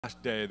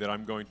last day that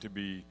I'm going to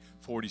be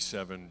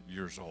 47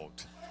 years old.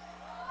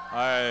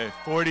 I'm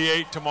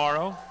 48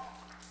 tomorrow,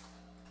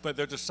 but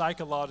there's a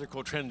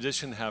psychological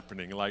transition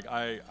happening. Like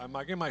I'm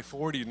like in my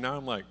 40s, now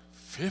I'm like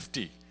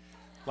 50.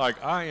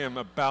 Like I am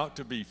about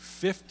to be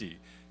 50.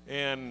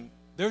 And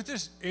there's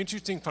this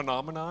interesting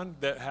phenomenon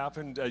that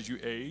happens as you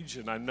age,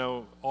 and I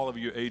know all of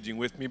you are aging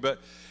with me, but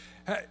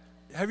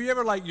have you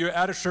ever, like, you're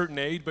at a certain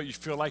age, but you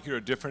feel like you're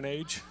a different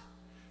age?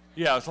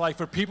 Yeah, it's like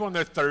for people in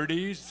their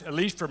 30s, at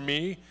least for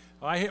me,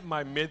 when I hit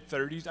my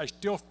mid-30s, I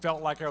still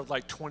felt like I was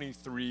like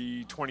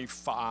 23,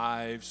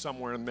 25,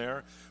 somewhere in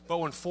there. But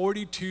when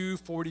 42,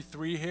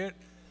 43 hit,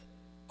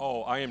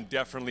 oh, I am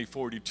definitely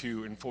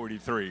 42 and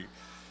 43.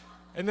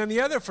 And then the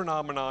other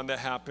phenomenon that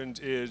happens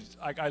is,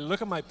 like, I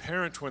look at my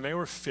parents when they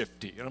were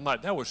 50, and I'm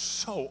like, that was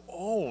so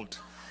old.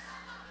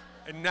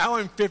 And now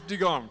I'm 50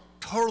 going,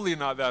 totally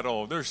not that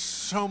old. There's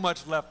so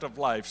much left of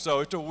life. So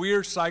it's a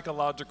weird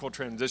psychological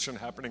transition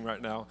happening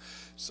right now.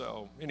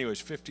 So anyways,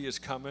 50 is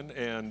coming.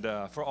 And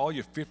for all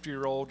you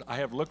 50-year-old,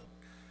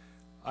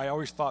 I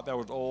always thought that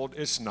was old.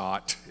 It's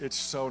not. It's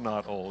so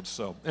not old.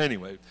 So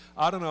anyway,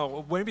 I don't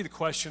know. Maybe the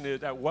question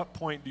is, at what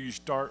point do you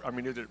start,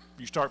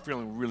 you start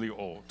feeling really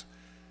old?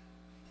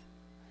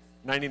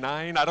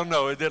 99? I don't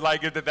know. Is it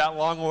that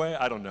long away?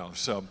 I don't know.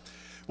 So,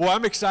 well,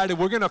 I'm excited.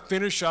 We're going to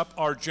finish up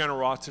our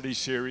generosity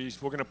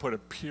series. We're going to put a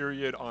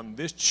period on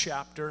this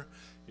chapter.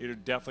 It is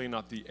definitely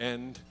not the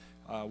end.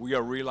 We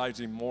are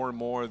realizing more and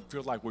more, it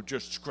feels like we're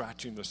just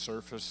scratching the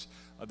surface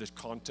of this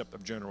concept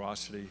of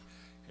generosity.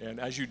 And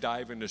as you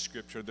dive into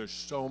Scripture, there's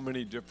so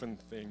many different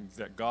things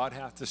that God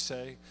has to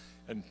say,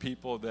 and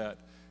people that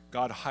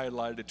God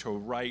highlighted to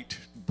write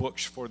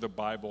books for the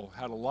Bible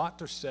had a lot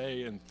to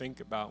say and think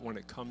about when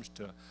it comes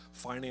to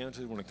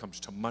finances, when it comes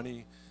to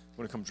money,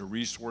 when it comes to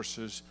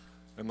resources,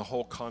 and the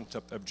whole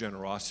concept of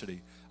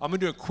generosity. I'm going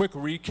to do a quick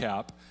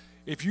recap.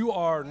 If you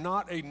are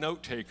not a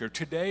note taker,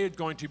 today is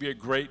going to be a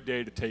great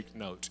day to take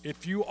notes.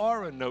 If you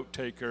are a note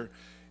taker,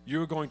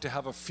 you're going to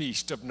have a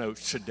feast of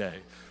notes today.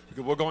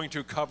 Because we're going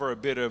to cover a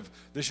bit of,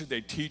 this is a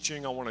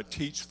teaching. I want to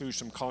teach through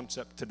some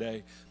concept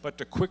today. But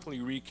to quickly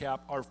recap,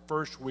 our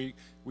first week,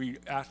 we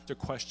asked the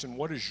question,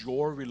 what is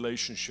your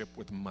relationship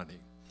with money?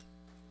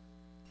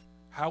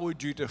 How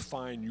would you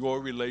define your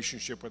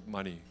relationship with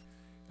money?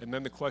 And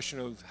then the question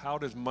of, how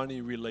does money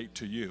relate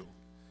to you?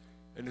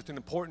 And it's an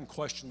important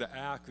question to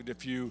ask, that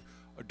if you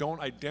don't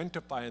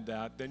identify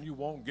that, then you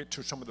won't get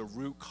to some of the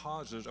root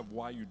causes of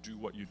why you do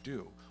what you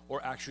do,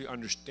 or actually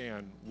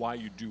understand why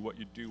you do what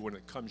you do when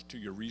it comes to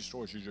your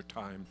resources, your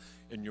time,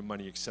 and your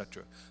money,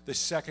 etc. The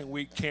second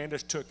week,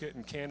 Candace took it,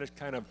 and Candace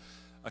kind of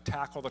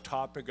tackled the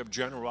topic of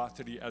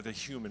generosity as a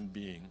human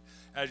being.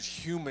 As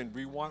human,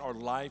 we want our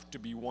life to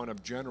be one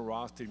of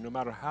generosity. No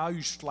matter how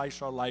you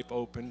slice our life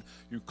open,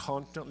 you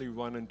constantly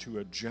run into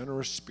a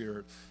generous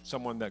spirit,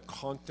 someone that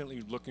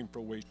constantly looking for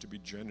ways to be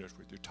generous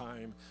with your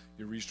time,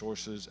 your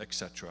resources,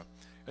 etc.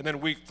 And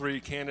then week 3,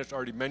 Candace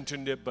already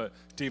mentioned it, but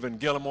Stephen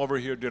Gillum over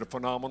here did a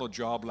phenomenal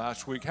job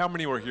last week. How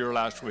many were here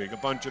last week? A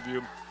bunch of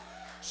you.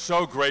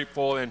 So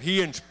grateful, and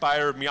he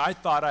inspired me. I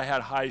thought I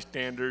had high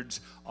standards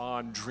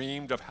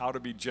dreamed of how to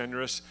be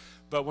generous,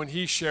 but when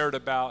he shared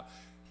about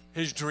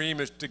his dream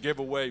is to give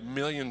away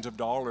millions of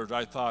dollars,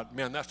 I thought,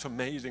 man, that's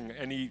amazing.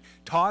 And he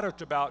taught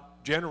us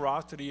about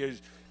generosity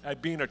as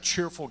being a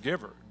cheerful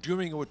giver,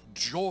 doing it with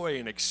joy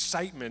and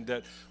excitement,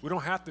 that we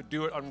don't have to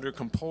do it under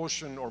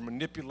compulsion or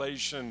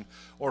manipulation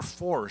or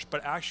force,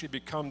 but actually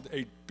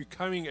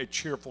becoming a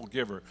cheerful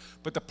giver.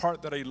 But the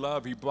part that I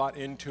love he brought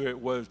into it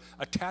was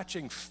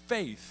attaching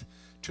faith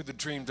to the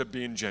dreams of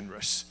being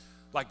generous.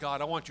 Like,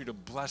 God, I want you to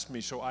bless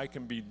me so I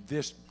can be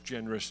this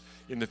generous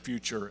in the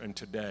future and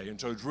today. And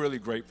so I was really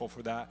grateful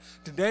for that.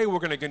 Today we're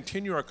going to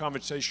continue our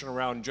conversation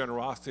around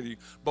generosity,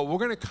 but we're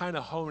going to kind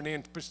of hone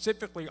in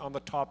specifically on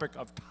the topic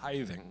of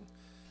tithing.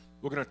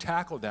 We're going to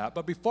tackle that.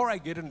 But before I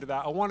get into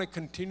that, I want to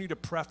continue to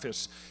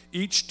preface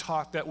each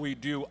talk that we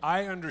do.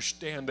 I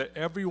understand that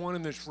everyone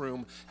in this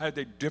room has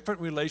a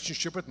different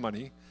relationship with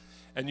money,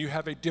 and you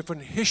have a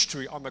different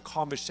history on the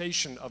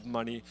conversation of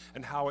money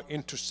and how it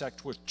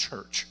intersects with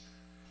church.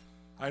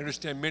 I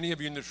understand many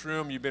of you in this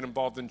room, you've been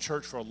involved in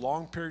church for a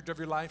long period of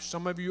your life.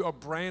 Some of you are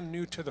brand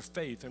new to the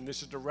faith, and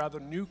this is a rather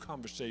new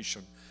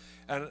conversation.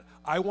 And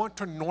I want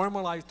to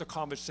normalize the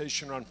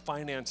conversation around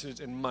finances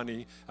and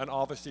money, and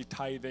obviously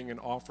tithing and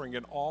offering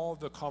and all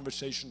the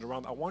conversations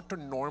around. I want to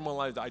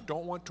normalize it. I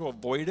don't want to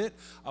avoid it.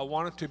 I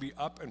want it to be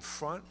up in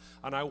front,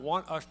 and I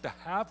want us to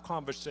have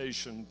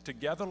conversations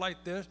together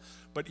like this,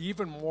 but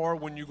even more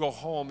when you go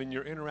home and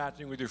you're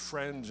interacting with your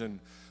friends and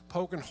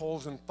poking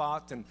holes in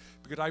thoughts, and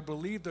because I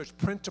believe there's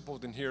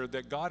principles in here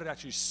that God had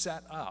actually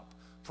set up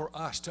for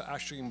us to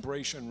actually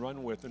embrace and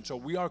run with. And so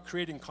we are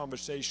creating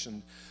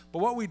conversation. But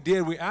what we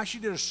did, we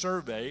actually did a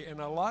survey,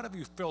 and a lot of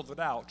you filled it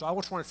out. So I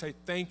just want to say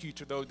thank you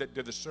to those that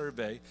did the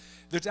survey.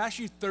 There's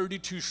actually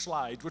 32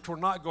 slides, which we're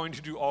not going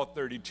to do all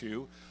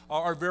 32.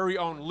 Our very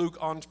own Luke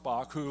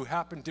Onspach, who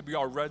happened to be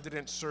our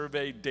resident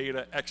survey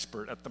data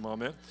expert at the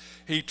moment,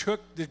 he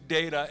took the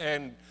data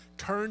and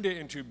turned it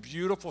into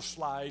beautiful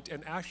slides,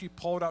 and actually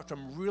pulled out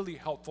some really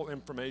helpful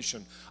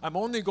information. I'm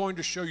only going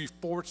to show you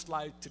 4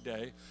 slides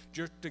today,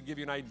 just to give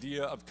you an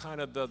idea of kind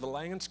of the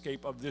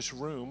landscape of this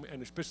room,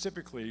 and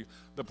specifically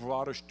the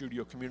broader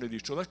studio community.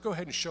 So let's go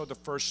ahead and show the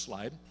first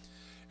slide.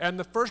 And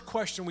the first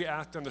question we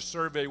asked in the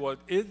survey was,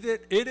 is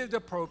it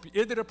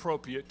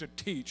appropriate to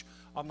teach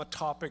on the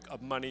topic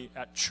of money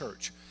at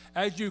church?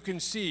 As you can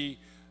see,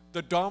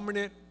 the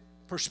dominant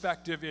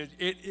perspective is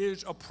it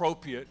is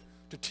appropriate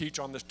to teach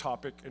on this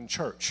topic in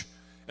church.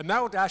 And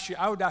I was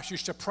actually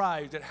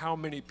surprised at how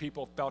many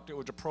people felt it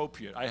was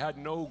appropriate. I had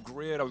no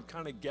grid, I was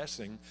kind of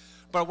guessing.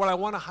 But what I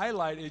want to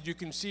highlight is you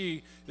can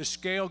see the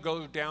scale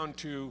goes down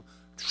to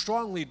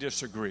strongly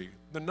disagree.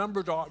 The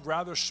numbers are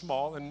rather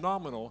small and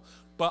nominal,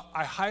 but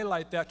I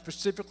highlight that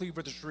specifically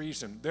for this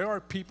reason. There are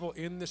people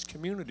in this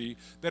community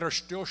that are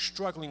still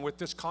struggling with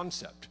this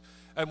concept.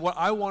 And what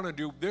I want to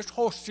do, this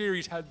whole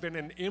series has been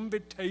an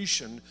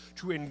invitation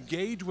to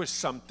engage with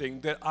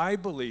something that I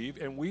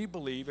believe, and we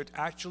believe, it's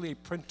actually a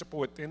principle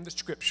within the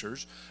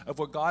scriptures of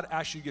what God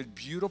actually gives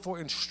beautiful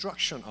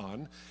instruction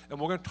on. And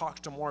we're going to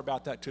talk some more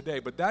about that today.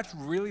 But that's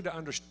really to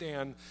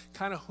understand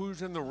kind of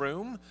who's in the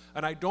room.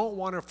 And I don't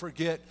want to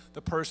forget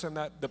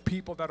the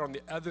people that are on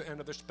the other end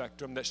of the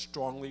spectrum that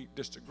strongly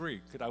disagree,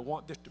 because I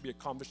want this to be a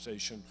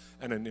conversation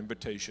and an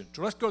invitation.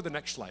 So let's go to the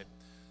next slide.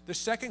 The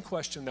second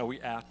question that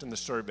we asked in the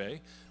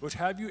survey was,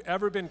 have you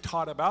ever been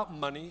taught about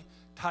money,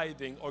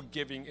 tithing, or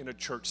giving in a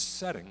church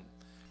setting?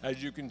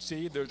 As you can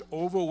see, there's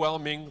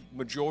overwhelming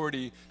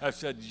majority have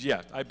said,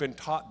 yes, I've been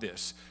taught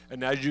this.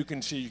 And as you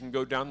can see, you can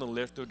go down the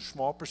list, there's a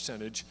small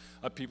percentage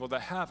of people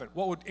that haven't.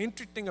 What was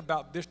interesting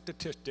about this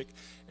statistic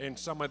and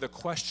some of the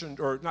questions,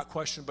 or not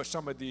questions, but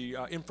some of the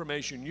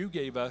information you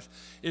gave us,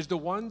 is the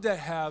ones that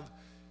have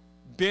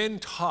been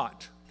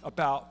taught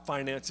about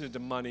finances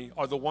and money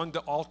are the ones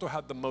that also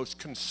have the most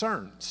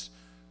concerns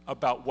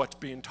about what's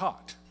being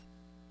taught.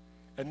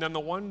 And then the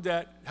ones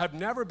that have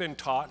never been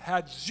taught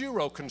had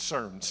 0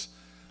 concerns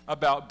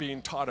about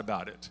being taught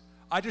about it.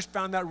 I just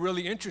found that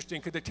really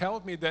interesting because it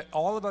tells me that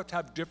all of us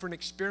have different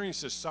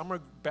experiences. Some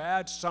are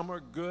bad, some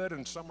are good,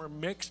 and some are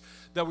mixed,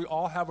 that we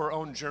all have our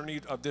own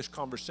journey of this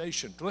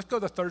conversation. So let's go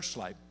to the third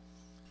slide.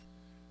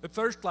 The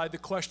third slide, the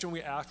question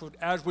we asked was,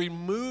 as we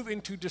move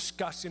into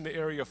discussing the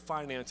area of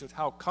finances,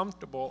 how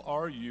comfortable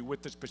are you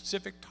with the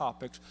specific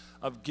topics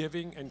of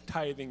giving and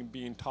tithing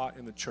being taught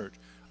in the church?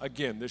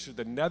 Again, this is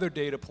another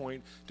data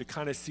point to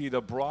kind of see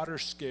the broader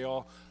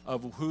scale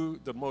of who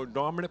the more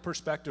dominant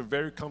perspective,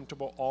 very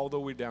comfortable, all the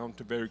way down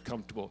to very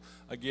comfortable.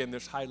 Again,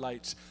 this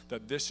highlights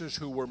that this is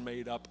who we're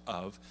made up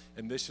of,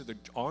 and this is the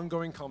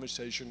ongoing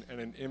conversation and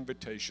an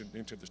invitation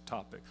into this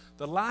topic.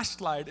 The last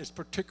slide is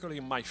particularly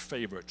my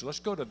favorite, so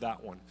let's go to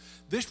that one.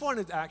 This one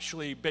is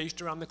actually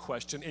based around the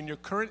question, in your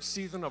current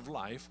season of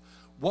life,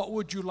 what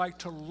would you like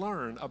to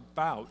learn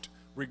about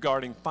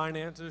regarding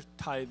finances,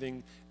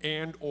 tithing,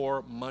 and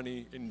or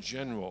money in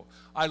general?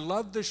 I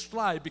love this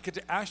slide because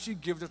it actually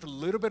gives us a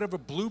little bit of a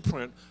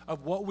blueprint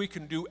of what we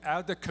can do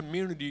as a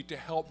community to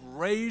help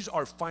raise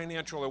our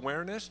financial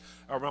awareness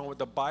around what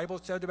the Bible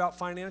says about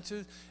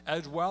finances,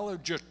 as well as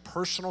just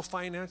personal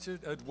finances,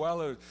 as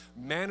well as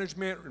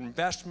management,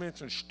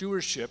 investments, and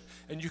stewardship.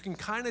 And you can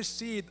kind of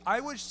see, I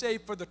would say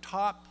for the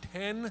top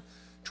 10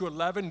 to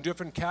 11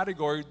 different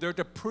categories, there's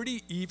a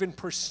pretty even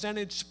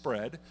percentage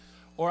spread,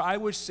 or I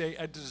would say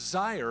a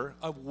desire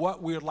of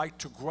what we would like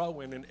to grow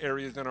in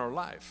areas in our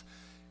life.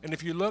 And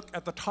if you look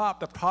at the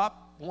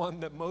top one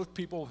that most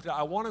people say,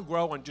 I want to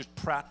grow in just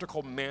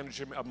practical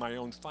management of my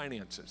own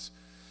finances.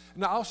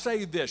 Now, I'll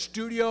say this,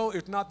 studio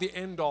is not the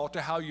end all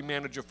to how you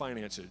manage your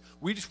finances.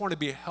 We just want to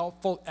be a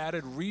helpful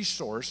added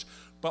resource,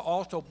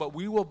 but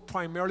we will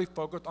primarily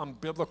focus on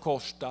biblical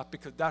stuff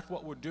because that's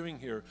what we're doing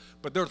here.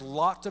 But there's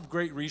lots of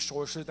great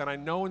resources, and I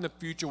know in the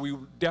future we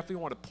definitely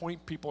want to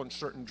point people in a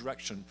certain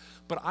direction.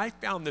 But I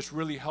found this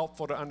really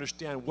helpful to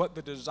understand what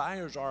the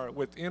desires are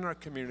within our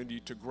community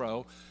to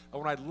grow.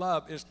 And what I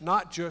love is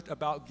not just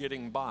about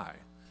getting by.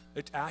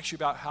 It's actually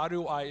about how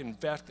do I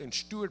invest and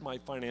steward my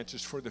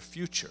finances for the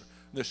future.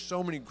 And there's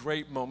so many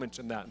great moments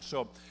in that. And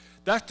so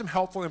that's some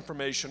helpful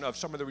information of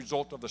some of the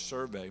results of the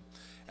survey.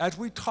 As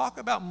we talk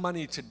about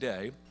money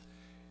today,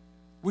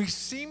 we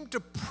seem to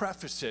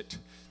preface it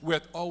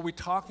with, oh, we're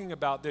talking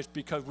about this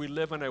because we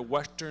live in a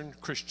Western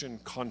Christian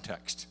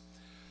context.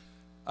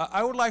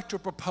 I would like to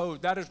propose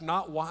that is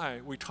not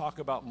why we talk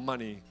about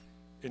money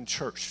in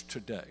church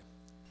today.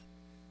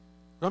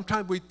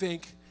 Sometimes we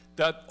think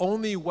that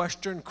only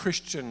Western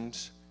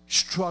Christians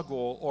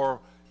struggle or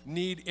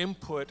need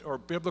input or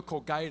biblical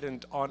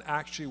guidance on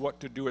actually what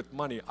to do with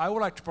money. I would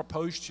like to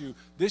propose to you,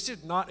 this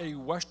is not a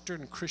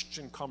Western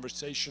Christian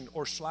conversation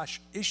or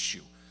 /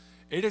 issue.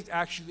 It is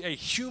actually a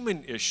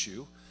human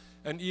issue,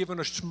 and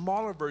even a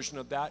smaller version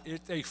of that,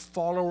 it's a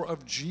follower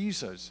of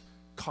Jesus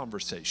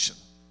conversation.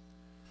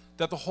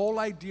 that the whole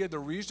idea, the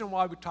reason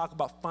why we talk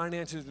about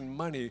finances and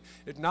money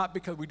is not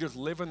because we just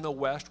live in the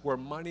West where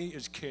money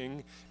is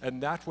king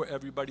and that's what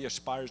everybody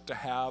aspires to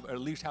have, or at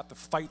least have to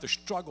fight the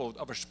struggles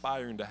of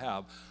aspiring to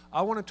have.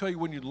 I want to tell you,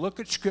 when you look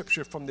at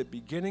Scripture, from the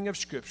beginning of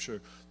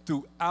Scripture,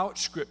 throughout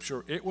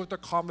Scripture, it was a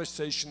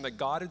conversation that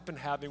God had been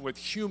having with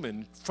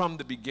humans from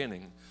the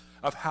beginning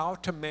of how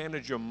to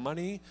manage your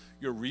money,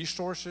 your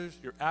resources,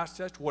 your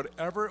assets,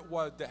 whatever it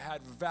was that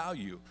had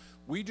value.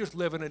 We just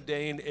live in a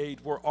day and age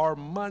where our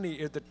money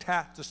is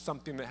attached to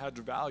something that has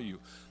value.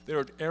 There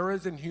are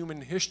eras in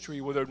human history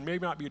where there may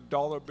not be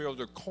dollar bills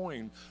or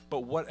coin,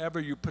 but whatever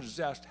you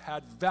possessed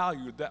had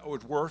value that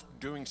was worth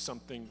doing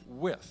something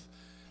with.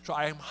 So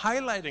I am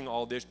highlighting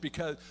all this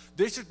because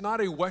this is not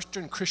a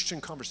Western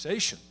Christian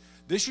conversation.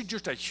 This is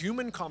just a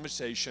human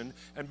conversation,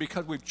 and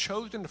because we've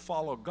chosen to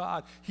follow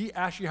God, he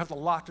actually has a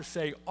lot to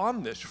say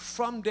on this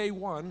from day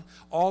one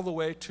all the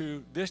way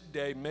to this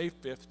day, May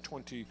 5th,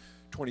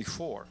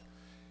 2024.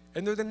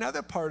 And there's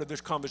another part of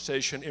this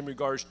conversation in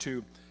regards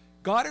to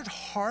God is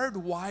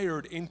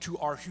hardwired into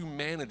our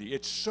humanity.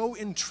 It's so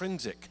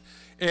intrinsic,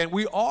 and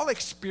we all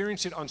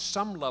experience it on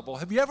some level.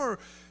 Have you ever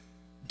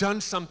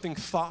done something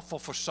thoughtful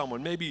for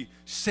someone, maybe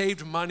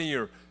saved money,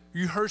 or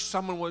you heard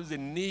someone was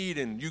in need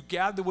and you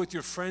gather with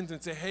your friends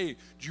and say, hey,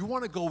 do you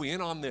want to go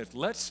in on this?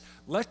 Let's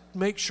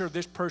make sure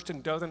this person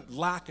doesn't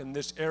lack in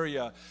this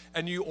area.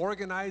 And you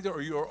organize it,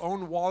 or your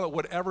own wallet,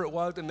 whatever it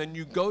was, and then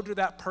you go to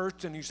that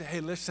person and you say,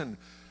 hey, listen,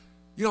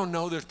 you don't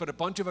know this, but a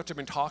bunch of us have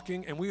been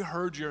talking and we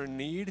heard you're in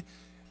need,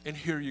 and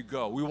here you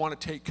go. We want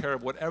to take care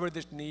of whatever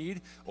this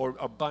need or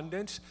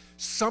abundance.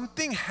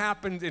 Something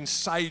happens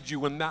inside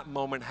you when that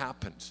moment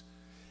happens.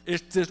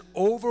 It's this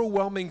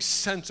overwhelming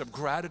sense of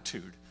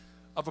gratitude,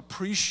 of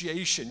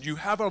appreciation. You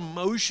have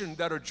emotions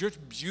that are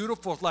just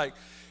beautiful,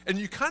 and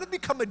you kind of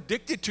become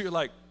addicted to it,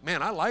 like,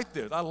 man, I like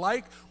this. I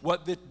like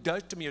what this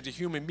does to me as a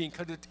human being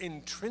because it's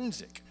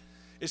intrinsic.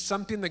 It's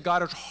something that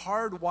God has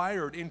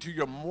hardwired into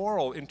your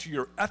moral, into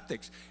your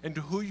ethics,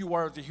 into who you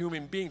are as a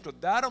human being. So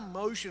that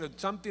emotion is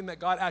something that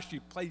God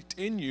actually placed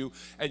in you,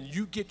 and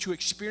you get to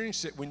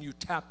experience it when you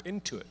tap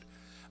into it.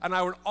 And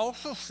I would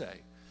also say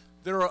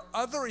there are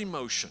other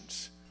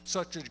emotions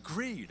such as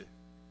greed,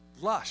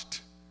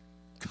 lust,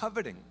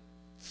 coveting,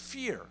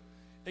 fear,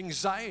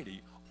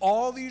 anxiety.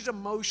 All these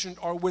emotions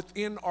are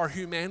within our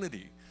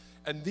humanity.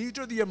 And these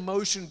are the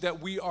emotions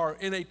that we are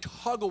in a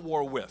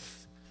tug-of-war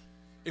with.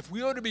 If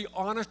we are to be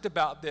honest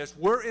about this,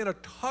 we're in a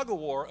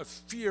tug-of-war of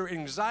fear,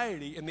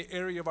 anxiety in the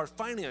area of our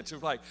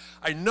finances. Like,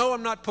 I know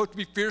I'm not supposed to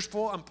be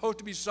fearful. I'm supposed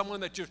to be someone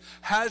that just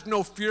has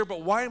no fear,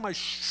 but why am I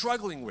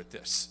struggling with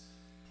this?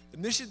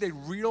 And this is a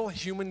real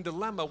human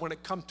dilemma when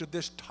it comes to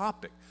this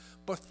topic.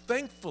 But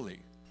thankfully,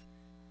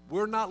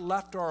 we're not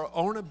left to our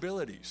own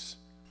abilities,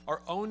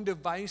 our own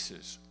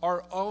devices,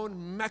 our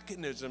own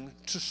mechanism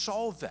to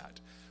solve that.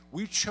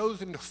 We've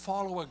chosen to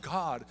follow a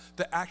God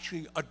that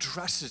actually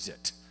addresses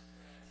it.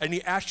 And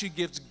he actually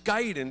gives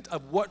guidance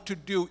of what to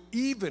do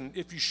even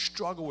if you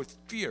struggle with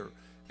fear,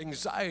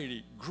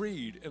 anxiety,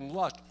 greed, and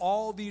lust,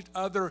 all these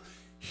other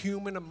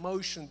human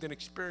emotions and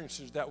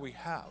experiences that we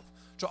have.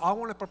 So I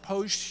want to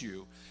propose to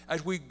you,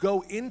 as we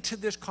go into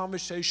this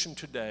conversation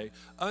today,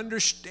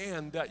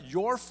 understand that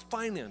your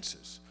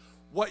finances,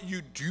 what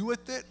you do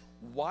with it,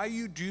 why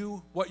you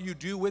do what you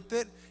do with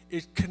it,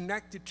 is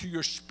connected to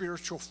your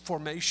spiritual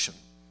formation.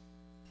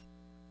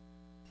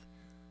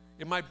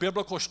 In my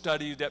biblical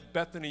studies at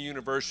Bethany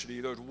University,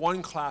 there was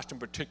one class in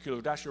particular,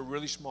 it was actually a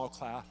really small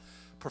class.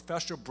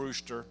 Professor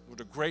Brewster was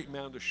a great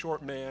man, a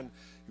short man.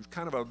 He was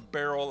kind of a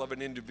barrel of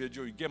an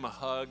individual. You give him a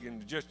hug,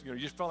 and you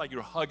just felt like you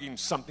were hugging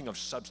something of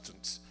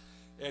substance.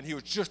 And he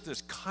was just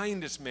this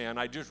kindest man.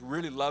 I just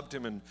really loved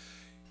him. And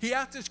he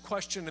asked this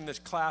question in this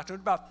class. There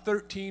was about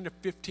 13 to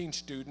 15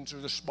 students. It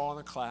was a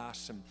smaller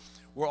class, and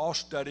we're all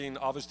studying,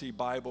 obviously,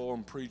 Bible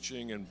and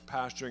preaching and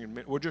pastoring,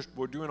 and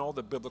we're doing all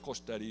the biblical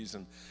studies.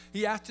 And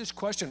he asked this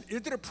question: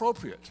 is it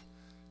appropriate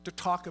to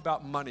talk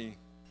about money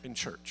in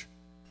church?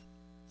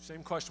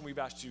 Same question we've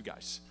asked you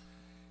guys.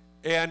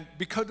 And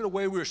because of the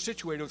way we were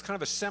situated, it was kind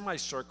of a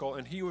semicircle,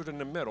 and he was in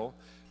the middle,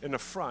 in the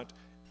front.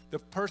 The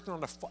person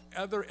on the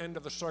other end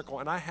of the circle,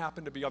 and I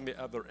happened to be on the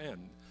other end.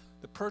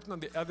 The person on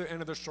the other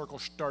end of the circle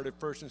started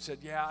first and said,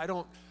 yeah, I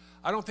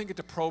don't think it's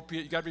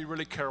appropriate. You got to be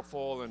really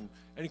careful. And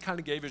he kind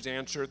of gave his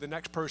answer. The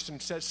next person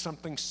said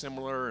something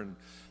similar, and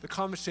the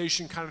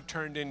conversation kind of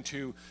turned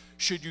into,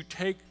 should you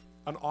take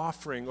an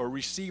offering or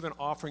receive an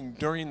offering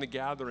during the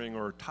gathering,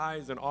 or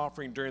tithe an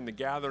offering during the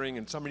gathering?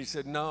 And somebody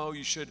said, no,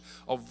 you should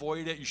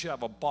avoid it. You should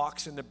have a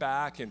box in the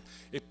back, and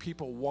if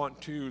people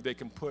want to, they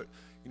can put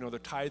the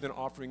tithe and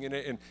offering in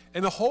it.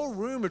 And the whole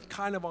room is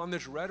kind of on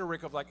this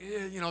rhetoric of like,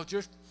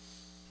 just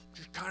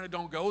kind of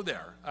don't go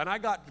there. And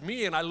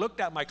I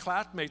looked at my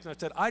classmates and I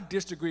said, I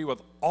disagree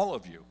with all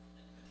of you.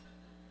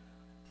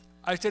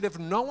 I said, if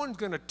no one's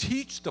going to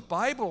teach the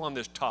Bible on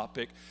this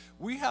topic,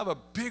 we have a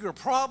bigger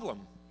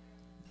problem.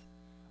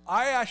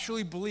 I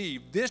actually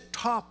believe this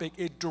topic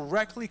is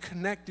directly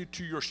connected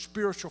to your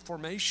spiritual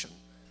formation.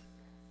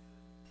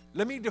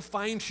 Let me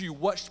define to you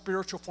what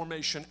spiritual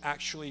formation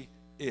actually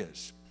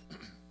is.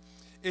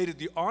 It is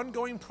the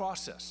ongoing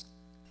process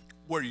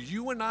where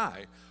you and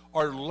I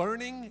are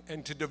learning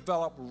and to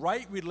develop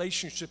right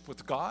relationship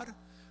with God,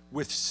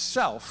 with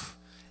self,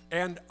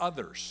 and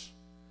others.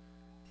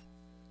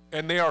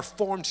 And they are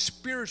formed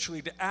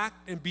spiritually to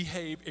act and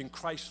behave in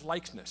Christ's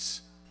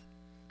likeness.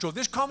 So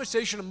this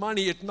conversation of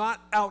money is not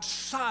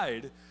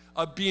outside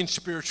of being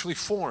spiritually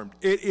formed.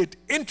 It is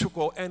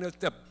integral, and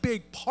it's a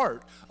big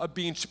part of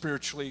being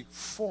spiritually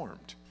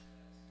formed.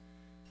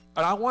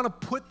 And I want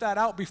to put that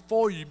out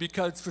before you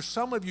because for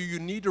some of you, you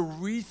need to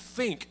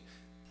rethink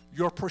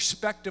your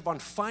perspective on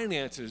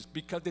finances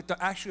because it's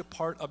actually a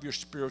part of your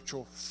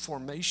spiritual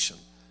formation.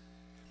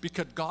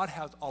 Because God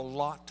has a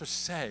lot to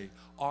say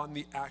on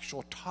the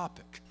actual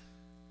topic.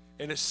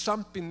 And it's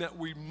something that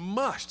we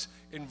must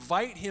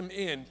invite him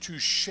in to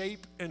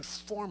shape and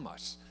form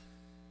us.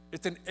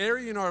 It's an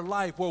area in our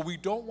life where we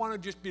don't want to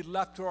just be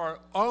left to our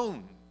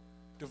own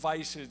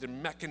devices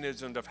and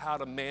mechanisms of how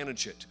to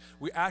manage it.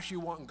 We actually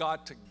want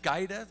God to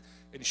guide us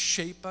and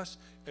shape us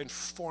and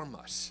form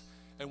us.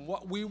 And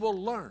what we will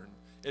learn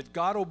is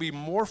God will be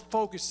more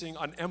focusing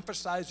on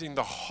emphasizing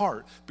the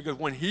heart, because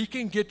when he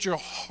can get your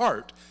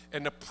heart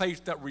in a place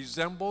that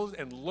resembles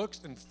and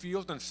looks and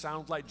feels and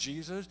sounds like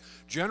Jesus,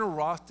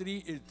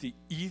 generosity is the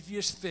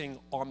easiest thing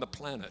on the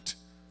planet.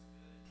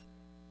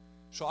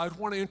 So I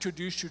want to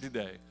introduce you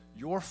today.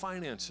 Your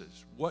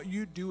finances, what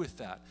you do with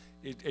that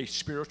is a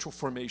spiritual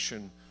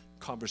formation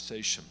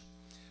conversation.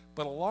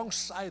 But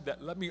alongside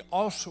that, let me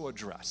also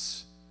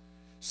address,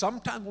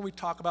 sometimes when we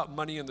talk about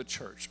money in the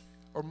church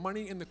or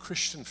money in the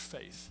Christian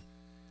faith,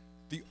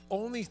 the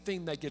only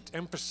thing that gets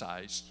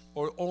emphasized,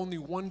 or only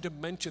one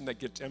dimension that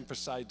gets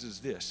emphasized, is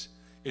this: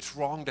 it's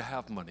wrong to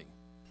have money.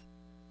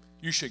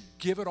 You should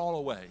give it all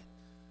away.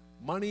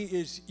 Money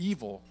is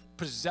evil.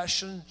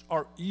 Possessions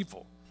are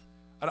evil.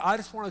 And I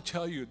just want to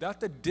tell you,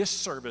 that's a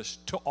disservice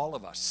to all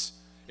of us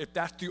if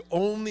that's the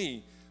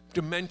only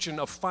dimension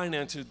of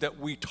finances that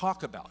we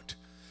talk about.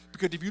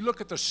 Because if you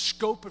look at the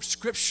scope of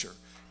Scripture,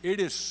 it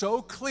is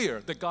so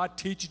clear that God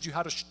teaches you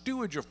how to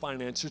steward your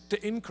finances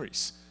to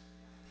increase,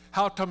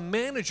 how to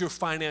manage your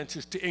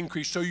finances to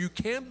increase so you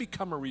can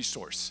become a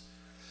resource.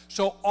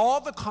 So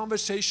all the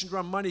conversations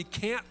around money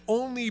can't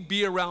only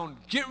be around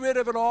get rid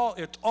of it all,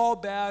 it's all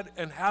bad,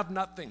 and have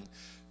nothing.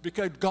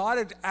 Because God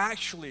is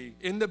actually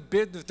in the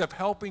business of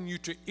helping you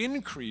to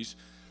increase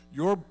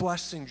your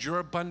blessings,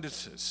 your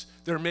abundances.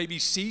 There may be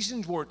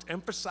seasons where it's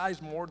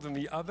emphasized more than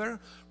the other,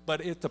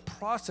 but it's a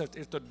process,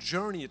 it's a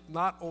journey, it's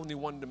not only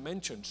one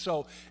dimension.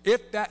 So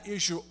if that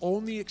is your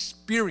only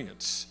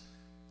experience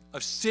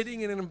of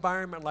sitting in an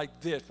environment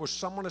like this where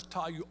someone has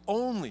taught you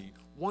only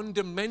one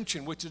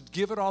dimension, which is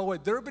give it all away,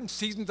 there have been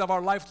seasons of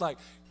our life like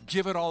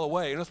give it all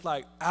away, and it's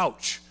like,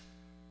 ouch.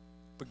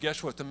 But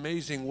guess what? It's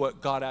amazing what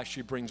God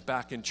actually brings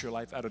back into your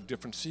life at a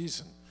different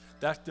season.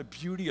 That's the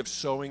beauty of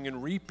sowing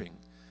and reaping.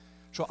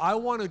 So I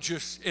want to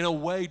just, in a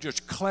way,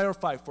 just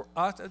clarify for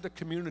us as a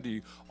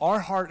community, our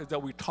heart is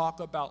that we talk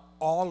about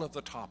all of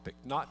the topic,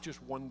 not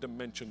just one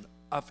dimension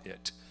of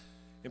it.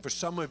 And for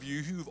some of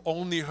you who've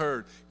only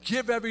heard,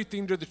 give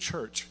everything to the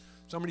church.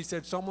 Somebody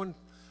said,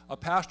 a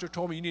pastor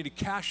told me you need to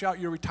cash out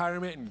your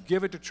retirement and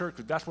give it to church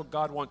because that's what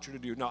God wants you to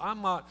do. Now,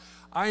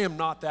 I am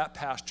not that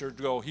pastor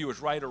to go, he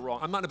was right or wrong.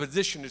 I'm not in a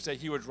position to say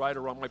he was right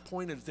or wrong. My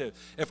point is this: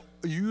 if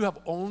you have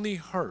only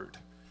heard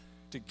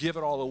to give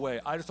it all away,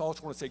 I just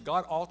also want to say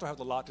God also has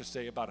a lot to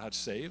say about how to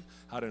save,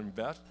 how to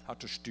invest, how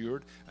to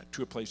steward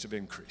to a place of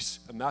increase.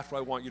 And that's what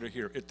I want you to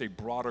hear. It's a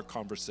broader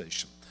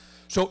conversation.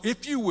 So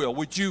if you will,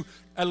 would you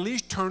at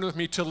least turn with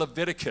me to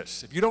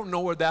Leviticus? If you don't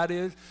know where that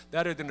is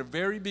in the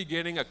very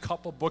beginning, a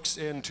couple books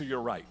in to your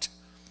right.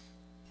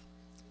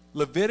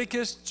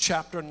 Leviticus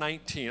chapter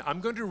 19. I'm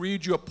going to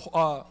read you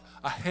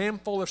a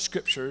handful of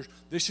scriptures.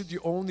 This is the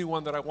only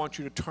one that I want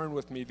you to turn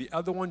with me. The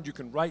other one you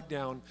can write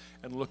down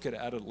and look at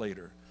it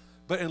later.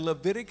 But in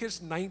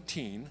Leviticus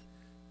 19,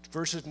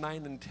 verses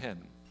 9 and 10,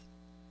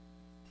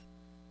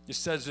 it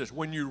says this: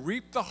 when you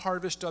reap the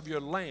harvest of your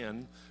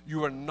land,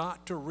 you are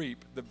not to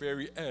reap the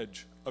very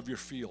edge of your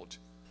field,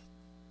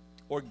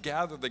 or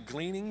gather the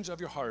gleanings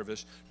of your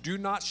harvest. Do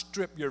not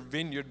strip your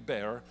vineyard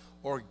bare,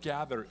 or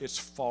gather its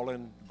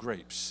fallen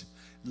grapes.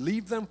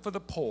 Leave them for the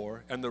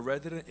poor and the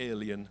resident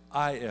alien.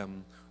 I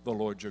am the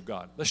Lord your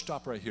God. Let's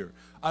stop right here.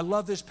 I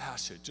love this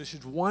passage. This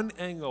is one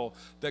angle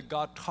that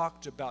God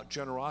talked about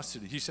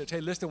generosity. He said,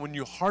 hey, listen, when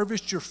you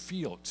harvest your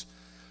fields,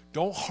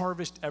 don't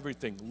harvest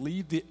everything.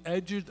 Leave the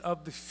edges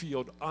of the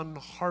field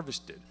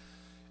unharvested.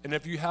 And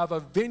if you have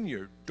a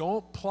vineyard,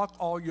 don't pluck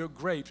all your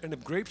grapes. And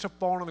if grapes have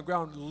fallen on the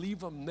ground, leave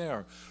them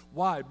there.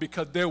 Why?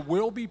 Because there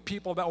will be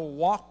people that will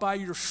walk by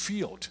your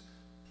field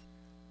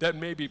that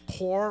may be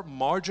poor,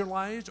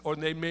 marginalized, or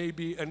they may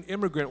be an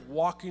immigrant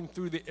walking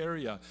through the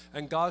area.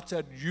 And God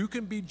said, you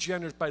can be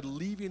generous by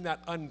leaving that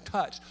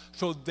untouched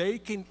so they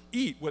can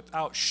eat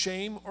without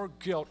shame or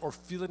guilt or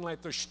feeling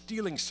like they're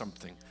stealing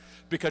something,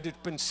 because it's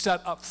been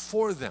set up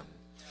for them.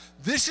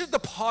 This is the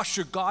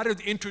posture God is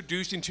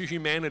introducing to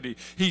humanity.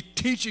 He's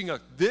teaching us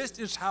this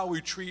is how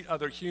we treat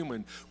other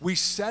humans. We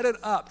set it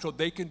up so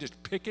they can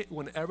just pick it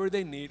whenever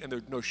they need, and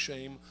there's no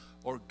shame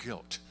or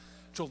guilt.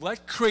 So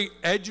let's create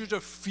edges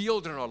of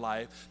field in our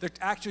life that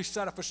actually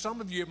set up. For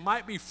some of you, it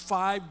might be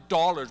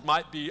 $5,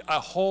 might be a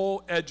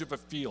whole edge of a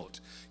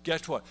field.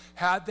 Guess what?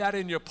 Have that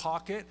in your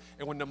pocket,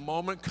 and when the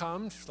moment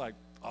comes, it's like,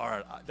 all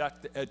right, that's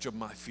the edge of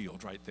my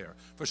field right there.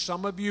 For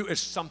some of you, it's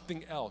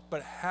something else.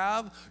 But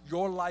have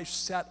your life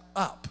set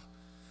up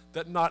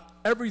that not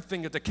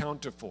everything is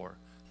accounted for.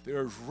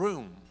 There's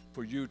room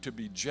for you to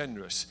be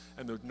generous,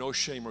 and there's no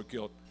shame or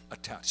guilt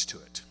attached to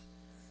it.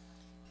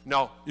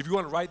 Now, if you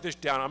want to write this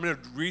down, I'm going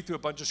to read through a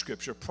bunch of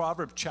scripture.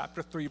 Proverbs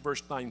chapter 3,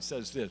 verse 9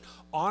 says this: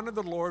 honor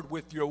the Lord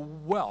with your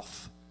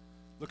wealth.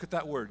 Look at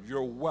that word,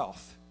 your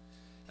wealth.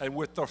 And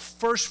with the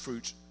first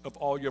fruits of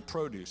all your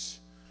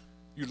produce.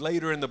 You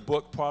later in the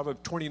book,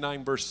 Proverbs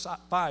 29, verse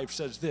 5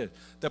 says this: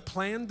 the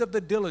plans of the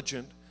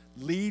diligent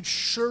lead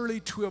surely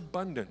to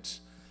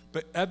abundance,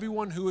 but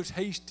everyone who is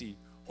hasty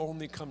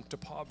only comes to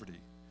poverty.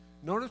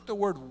 Notice the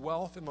word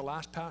wealth in the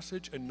last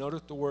passage, and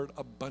notice the word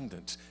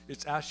abundance.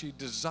 It's actually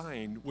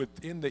designed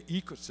within the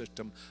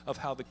ecosystem of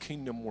how the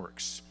kingdom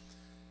works.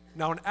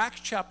 Now in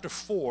Acts chapter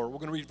 4, we're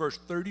going to read verse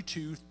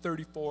 32,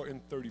 34,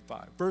 and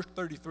 35. Verse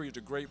 33 is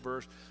a great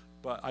verse,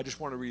 but I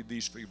just want to read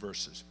these three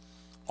verses.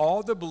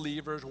 All the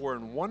believers were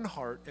in one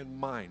heart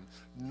and mind.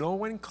 No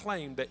one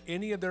claimed that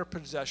any of their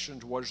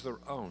possessions was their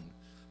own,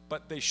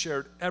 but they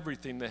shared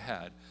everything they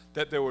had,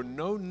 that there were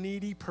no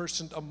needy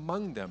persons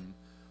among them.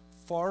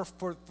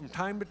 From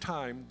time to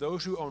time,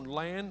 those who owned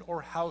land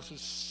or houses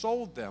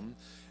sold them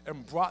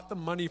and brought the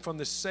money from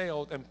the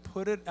sale and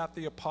put it at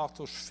the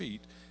apostles'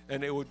 feet,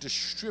 and it was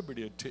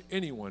distributed to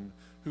anyone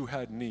who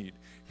had need.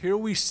 Here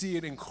we see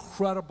an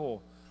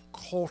incredible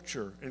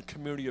culture and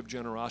community of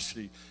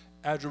generosity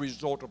as a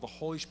result of the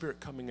Holy Spirit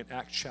coming in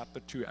Acts chapter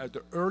 2. As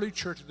the early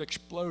church is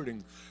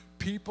exploding,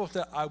 people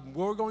said,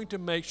 we're going to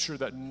make sure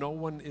that no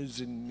one is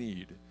in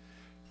need.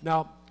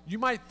 Now, you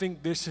might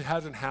think this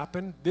hasn't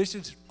happened. This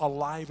is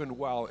alive and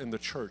well in the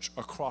church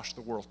across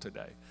the world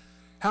today.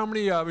 How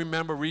many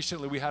remember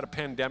recently we had a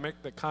pandemic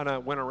that kind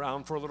of went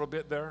around for a little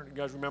bit there? You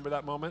guys remember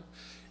that moment?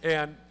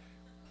 And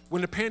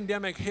when the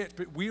pandemic hit,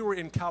 we were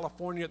in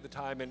California at the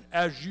time, and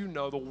as you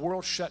know, the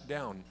world shut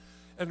down.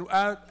 And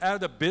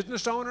as a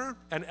business owner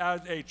and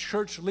as a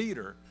church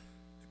leader,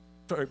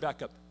 sorry,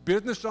 back up,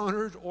 business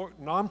owners or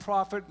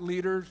nonprofit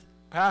leaders,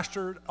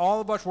 pastors,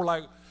 all of us were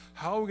like,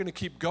 how are we going to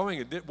keep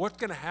going? What's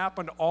going to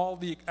happen to all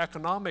the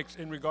economics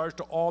in regards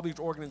to all these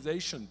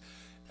organizations?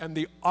 And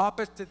the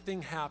opposite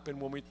thing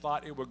happened when we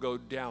thought it would go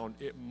down.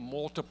 It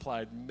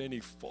multiplied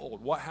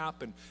many-fold. What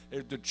happened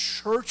is the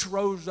church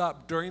rose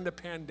up during the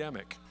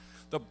pandemic.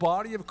 The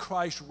body of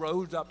Christ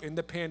rose up in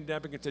the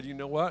pandemic and said, you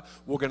know what?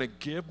 We're going to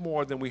give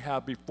more than we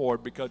have before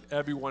because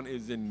everyone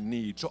is in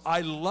need. So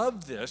I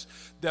love this,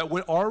 that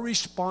when our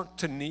response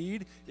to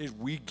need is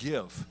we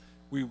give.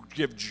 We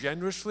give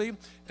generously,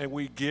 and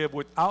we give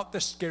without the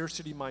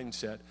scarcity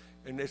mindset,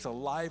 and it's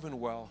alive and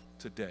well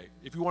today.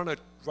 If you want to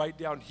write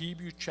down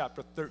Hebrews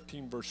chapter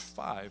 13, verse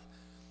 5,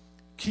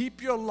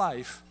 keep your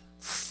life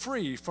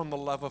free from the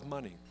love of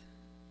money,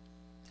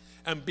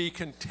 and be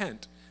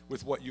content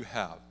with what you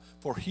have.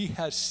 For he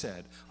has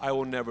said, I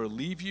will never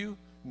leave you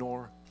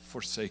nor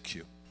forsake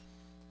you.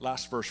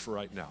 Last verse for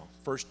right now,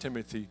 1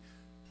 Timothy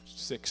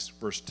 6,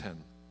 verse 10.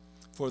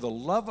 For the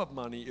love of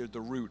money is the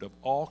root of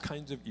all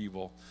kinds of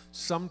evil.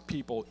 Some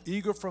people,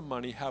 eager for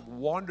money, have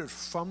wandered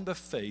from the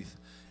faith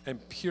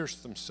and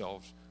pierced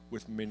themselves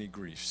with many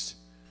griefs.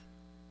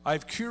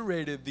 I've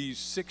curated these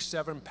 6,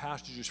 7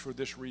 passages for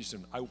this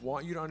reason. I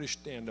want you to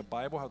understand the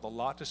Bible has a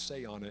lot to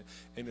say on it,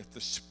 and it's the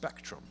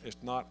spectrum. It's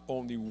not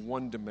only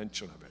one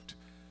dimension of it.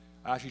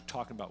 I'm actually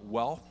talking about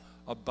wealth,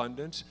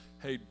 abundance.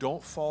 Hey,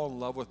 don't fall in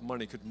love with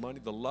money, because money,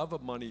 the love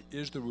of money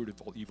is the root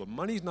of all evil.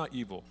 Money is not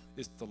evil.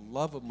 It's the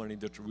love of money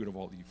that's the root of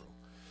all evil.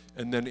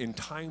 And then in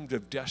times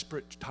of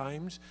desperate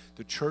times,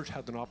 the church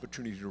has an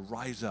opportunity to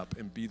rise up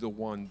and be the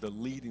one, the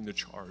leading the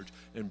charge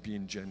and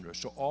being generous.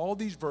 So all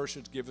these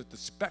verses give us the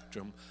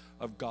spectrum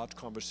of God's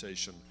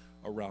conversation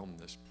around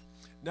this.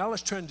 Now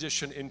let's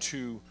transition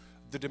into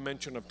the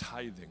dimension of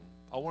tithing.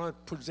 I want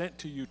to present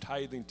to you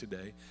tithing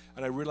today,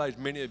 and I realize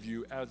many of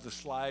you, as the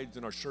slides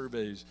and our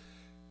surveys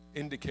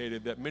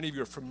indicated, that many of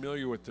you are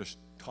familiar with this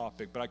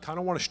topic, but I kind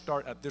of want to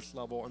start at this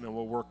level and then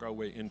we'll work our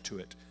way into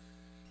it.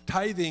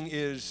 Tithing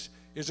is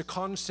a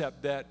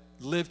concept that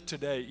lives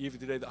today, even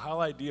today. The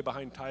whole idea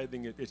behind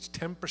tithing is it's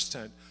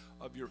 10%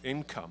 of your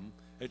income.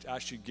 It's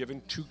actually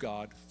given to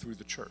God through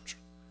the church.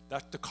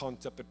 That's the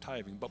concept of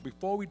tithing. But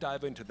before we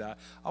dive into that,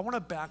 I want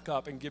to back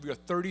up and give you a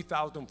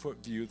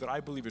 30,000-foot view that I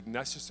believe is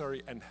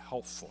necessary and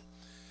helpful.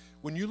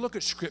 When you look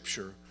at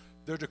Scripture,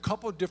 there's a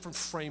couple of different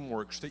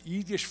frameworks. The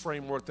easiest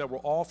framework that we're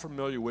all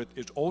familiar with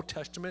is Old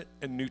Testament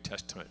and New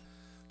Testament.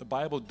 The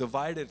Bible is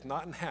divided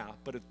not in half,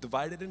 but it's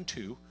divided in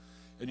two.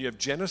 And you have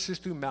Genesis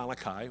through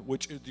Malachi,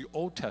 which is the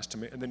Old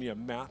Testament, and then you have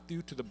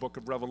Matthew to the book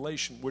of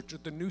Revelation, which is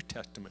the New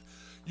Testament.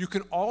 You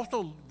can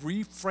also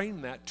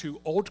reframe that to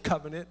Old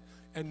Covenant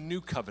and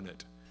New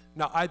Covenant.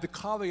 Now, the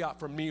caveat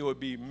for me would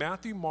be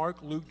Matthew,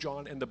 Mark, Luke,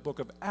 John, and the book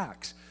of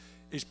Acts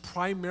is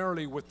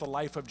primarily with the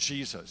life of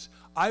Jesus.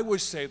 I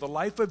would say the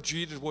life of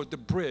Jesus was the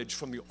bridge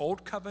from the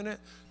old covenant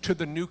to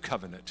the new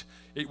covenant.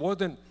 It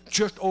wasn't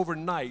just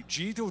overnight.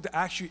 Jesus was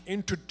actually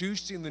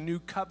introducing the new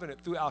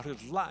covenant throughout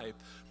his life,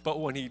 but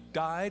when he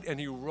died and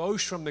he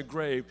rose from the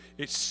grave,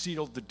 it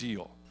sealed the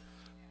deal.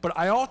 But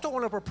I also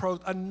want to propose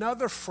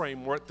another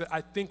framework that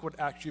I think would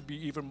actually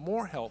be even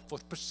more helpful,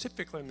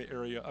 specifically in the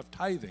area of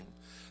tithing.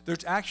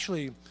 There's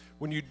actually,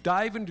 when you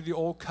dive into the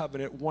Old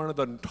Covenant, one of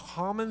the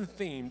common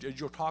themes is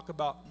you'll talk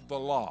about the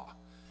law.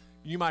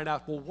 You might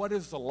ask, well, what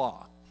is the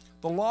law?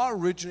 The law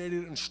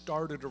originated and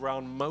started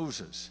around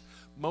Moses.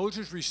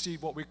 Moses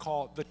received what we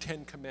call the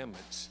 10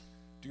 Commandments.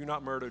 Do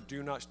not murder,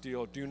 do not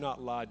steal, do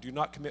not lie, do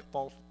not commit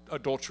false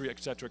adultery,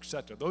 etc.,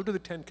 etc. Those are the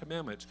 10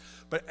 Commandments.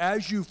 But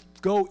as you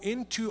go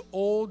into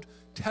Old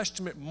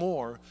Testament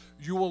more,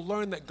 you will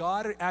learn that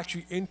God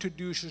actually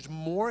introduces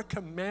more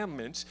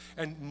commandments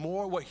and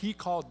more what he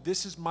called,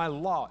 this is my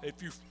law.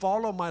 If you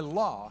follow my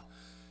law,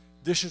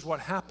 this is what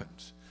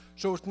happens.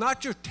 So it's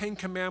not just 10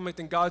 Commandments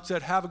and God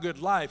said, have a good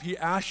life. He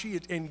actually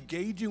is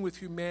engaging with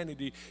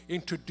humanity,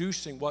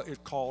 introducing what is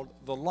called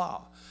the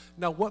law.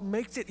 Now, what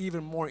makes it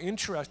even more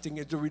interesting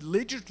is the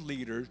religious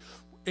leaders,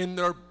 in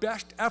their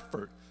best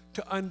effort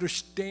to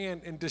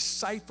understand and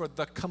decipher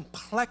the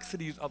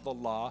complexities of the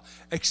law,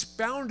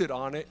 expounded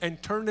on it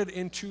and turned it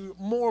into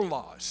more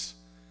laws.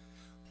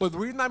 But the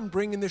reason I'm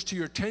bringing this to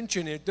your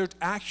attention is there's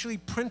actually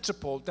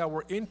principles that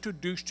were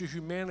introduced to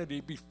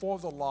humanity before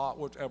the law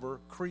was ever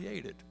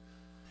created.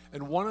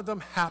 And one of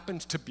them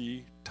happens to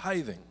be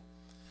tithing.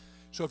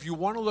 So if you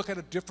want to look at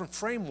a different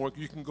framework,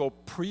 you can go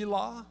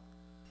pre-law,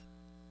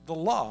 the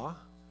law,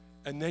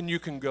 and then you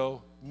can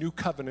go new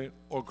covenant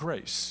or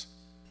grace.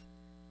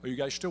 Are you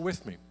guys still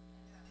with me?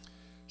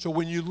 So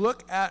when you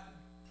look at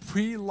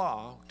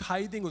pre-law,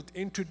 tithing was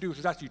introduced.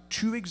 There's actually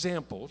two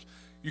examples.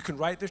 You can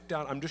write this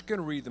down. I'm just going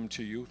to read them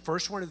to you.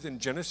 First one is in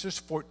Genesis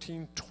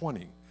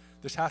 14:20.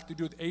 This has to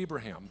do with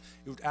Abraham.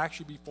 It was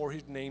actually before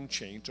his name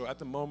changed. So at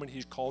the moment,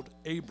 he's called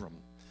Abram.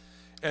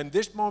 And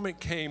this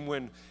moment came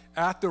when,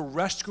 after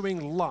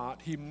rescuing Lot,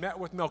 he met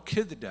with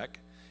Melchizedek,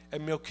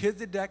 and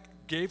Melchizedek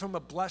gave him a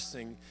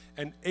blessing,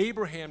 and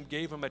Abraham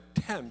gave him a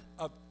tenth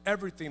of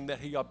everything that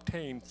he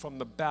obtained from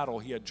the battle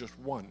he had just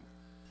won.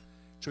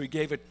 So he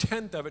gave a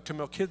tenth of it to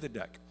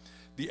Melchizedek.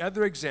 The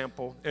other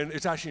example, and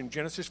it's actually in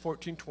Genesis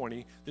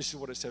 14:20, this is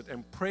what it says,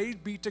 and praise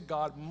be to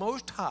God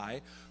Most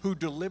High, who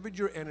delivered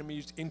your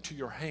enemies into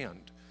your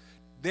hand.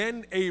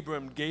 Then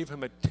Abram gave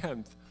him a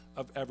tenth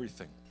of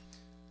everything.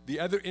 The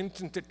other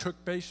instance that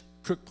took place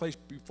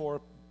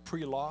before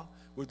pre-law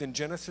was in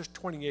Genesis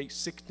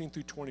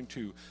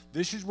 28:16-22.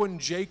 This is when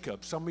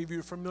Jacob, some of you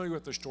are familiar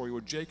with the story,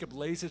 where Jacob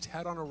lays his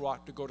head on a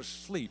rock to go to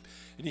sleep.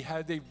 And he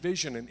had a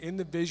vision, and in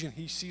the vision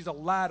he sees a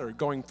ladder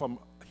going from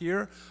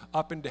here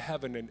up into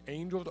heaven, and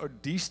angels are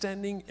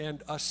descending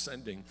and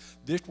ascending.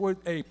 This was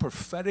a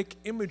prophetic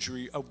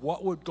imagery of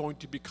what was going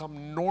to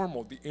become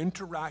normal, the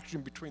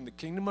interaction between the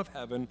kingdom of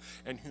heaven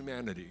and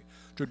humanity.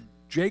 So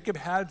Jacob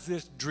has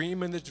this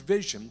dream and this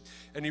vision,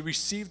 and he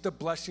received the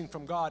blessing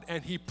from God,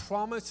 and he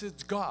promises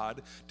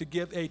God to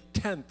give a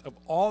tenth of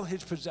all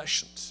his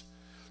possessions.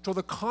 So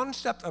the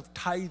concept of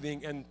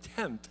tithing and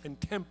tenth and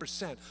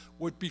 10%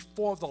 was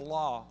before the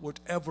law was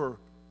ever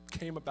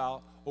came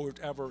about or was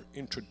ever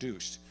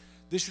introduced.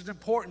 This is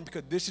important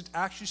because this is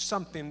actually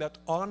something that's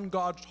on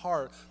God's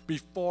heart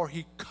before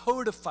he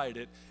codified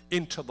it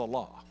into the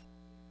law.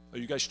 Are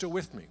you guys still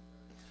with me?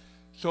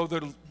 So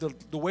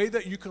the way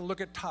that you can look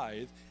at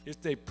tithe is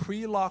a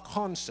pre-law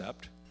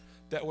concept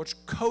that was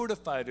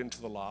codified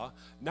into the law.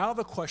 Now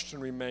the question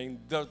remains,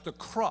 does the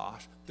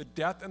cross, the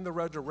death and the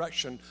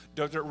resurrection,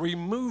 does it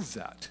remove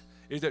that?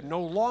 Is it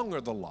no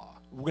longer the law?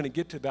 We're going to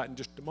get to that in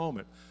just a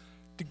moment.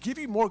 To give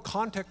you more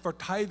context for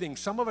tithing,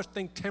 some of us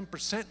think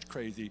 10% is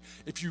crazy.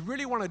 If you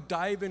really want to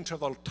dive into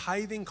the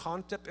tithing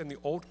concept in the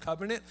Old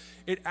Covenant,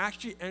 it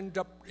actually ends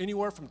up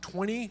anywhere from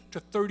 20 to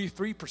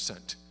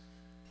 33%.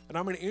 And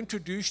I'm going to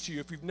introduce to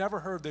you, if you've never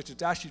heard this,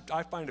 it's actually,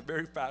 I find it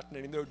very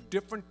fascinating. There are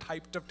different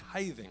types of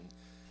tithing.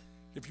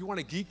 If you want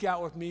to geek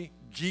out with me,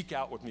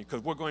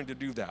 because we're going to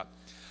do that.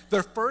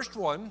 The first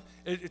one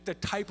is the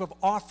type of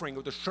offering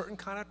with a certain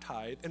kind of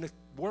tithe, and it's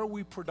where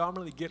we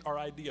predominantly get our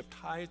idea of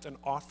tithe and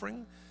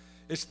offering.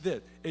 It's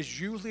this. It's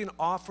usually an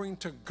offering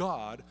to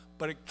God,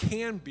 but it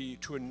can be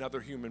to another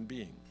human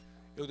being.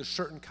 It was a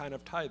certain kind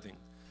of tithing.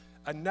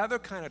 Another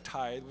kind of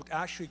tithe was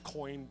actually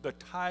coined the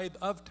tithe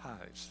of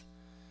tithes.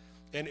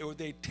 And it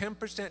was a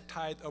 10%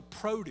 tithe of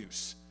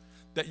produce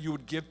that you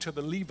would give to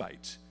the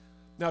Levites.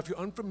 Now, if you're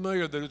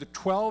unfamiliar, there are the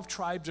 12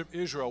 tribes of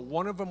Israel.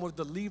 One of them was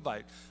the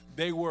Levite.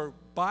 They were,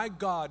 by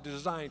God,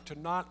 designed to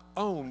not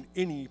own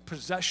any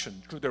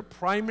possessions, because their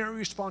primary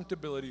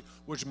responsibility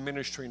was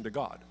ministering to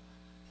God.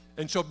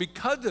 And so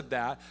because of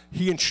that,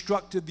 he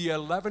instructed the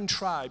 11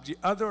 tribes, the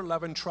other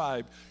 11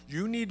 tribes,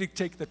 you need to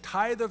take the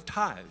tithe of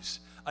tithes,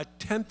 a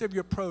tenth of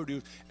your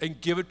produce, and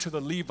give it to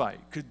the Levite,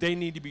 because they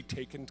need to be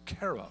taken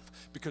care of,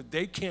 because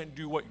they can't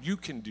do what you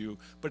can do,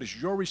 but it's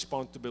your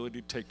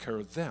responsibility to take care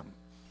of them.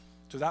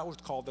 So that was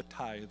called the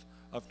tithe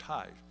of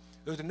tithes.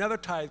 There was another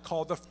tithe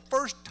called the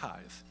first tithe.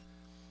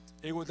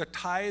 It was a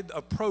tithe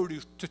of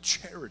produce to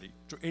charity.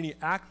 So any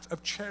act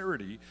of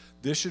charity,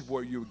 this is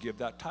where you would give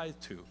that tithe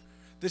to.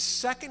 The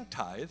second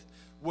tithe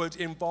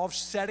involved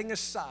setting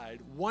aside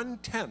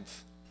 1/10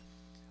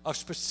 of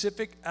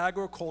specific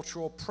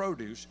agricultural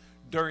produce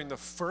during the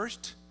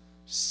first,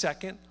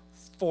 second,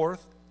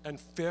 fourth, and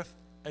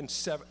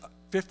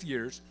fifth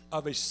years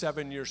of a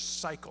 7-year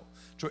cycle.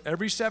 So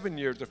every 7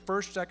 years, the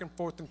first, second,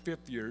 fourth, and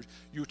fifth years,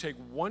 you would take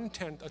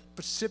 1/10 of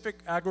specific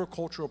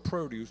agricultural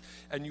produce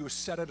and you would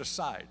set it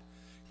aside.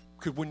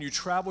 Because when you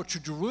travel to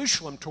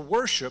Jerusalem to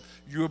worship,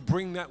 you would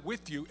bring that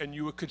with you and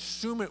you would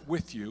consume it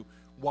with you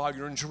while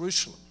you're in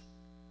Jerusalem.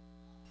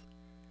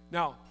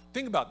 Now,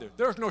 think about this.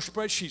 There's no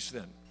spreadsheets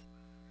then.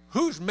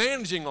 Who's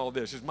managing all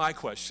this is my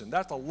question.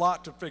 That's a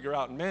lot to figure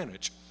out and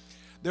manage.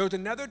 There was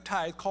another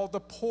tithe called the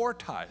poor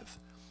tithe.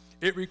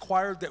 It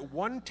required that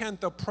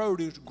 1/10 of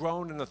produce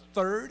grown in the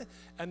third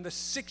and the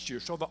sixth year,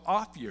 so the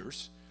off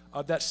years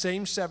of that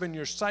same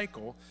 7-year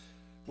cycle,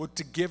 was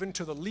to given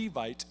to the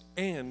Levites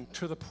and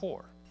to the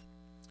poor.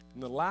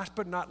 And the last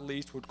but not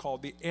least was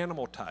called the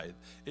animal tithe.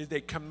 It is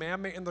a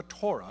commandment in the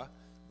Torah,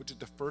 which is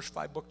the first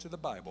 5 books of the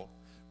Bible,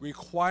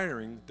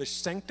 requiring the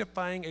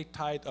sanctifying a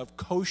tithe of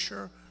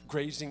kosher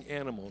grazing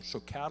animals,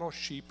 so cattle,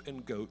 sheep,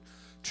 and goat,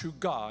 to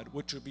God,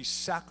 which would be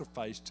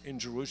sacrificed in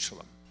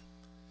Jerusalem.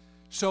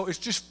 So it's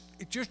just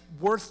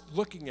worth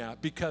looking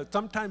at, because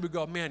sometimes we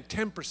go, man,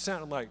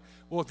 10%. I'm like,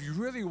 well, if you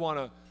really want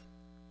to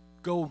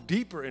go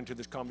deeper into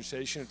this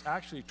conversation, it's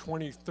actually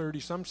 20, 30,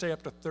 some say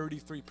up to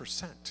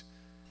 33%.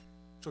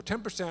 So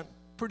 10%,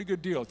 pretty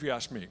good deal if you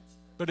ask me.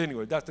 But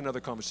anyway, that's another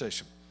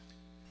conversation.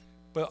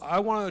 But I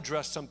want to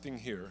address something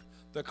here.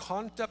 The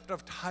concept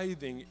of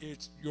tithing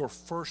is your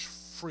first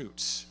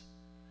fruits.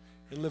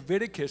 In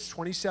Leviticus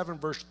 27,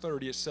 verse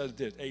 30, it says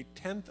this: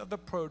 1/10 of the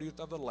produce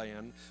of the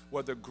land,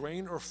 whether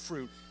grain or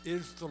fruit,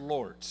 is the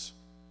Lord's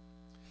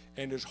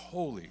and is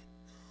holy.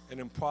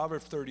 And in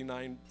Proverbs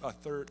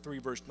 3,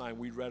 verse 9,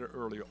 we read it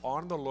earlier: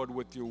 honor the Lord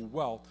with your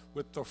wealth,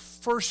 with the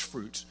first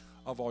fruits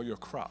of all your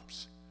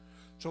crops.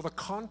 So the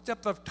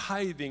concept of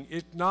tithing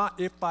is not,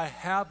 if I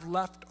have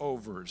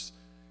leftovers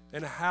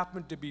and it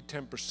happened to be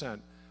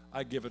 10%,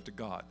 I give it to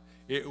God.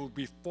 It will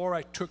be before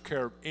I took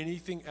care of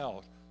anything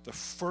else. The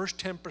first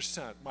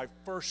 10%, my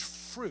first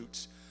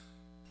fruits,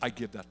 I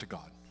give that to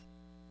God.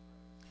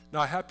 Now,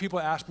 I have people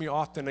ask me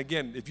often,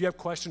 again, if you have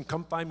questions,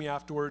 come find me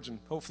afterwards, and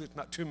hopefully it's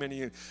not too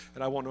many, and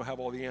I won't have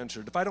all the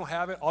answers. If I don't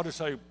have it, I'll just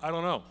tell you, I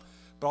don't know.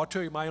 But I'll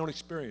tell you my own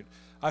experience.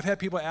 I've had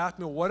people ask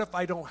me, what if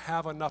I don't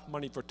have enough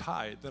money for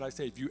tithe? Then I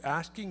say, if you're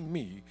asking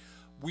me,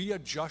 we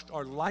adjust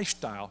our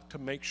lifestyle to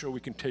make sure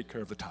we can take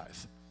care of the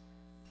tithe.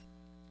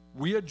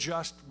 We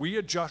adjust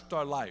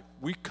our life.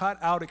 We cut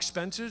out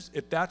expenses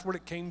if that's what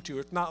it came to.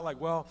 It's not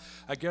like, well,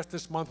 I guess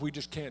this month we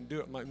just can't do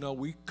it. I'm like, no,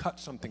 we cut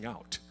something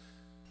out.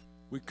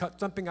 We cut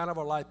something out of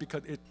our life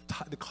because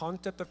the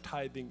concept of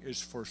tithing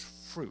is first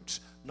fruits,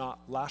 not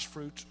last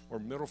fruits or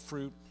middle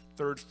fruit,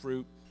 third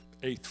fruit,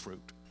 eighth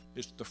fruit.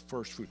 It's the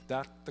first fruit.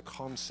 That's the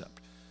concept.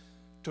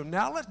 So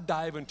now let's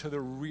dive into the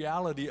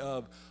reality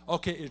of,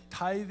 okay, is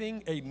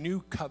tithing a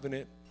new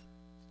covenant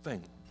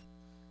thing?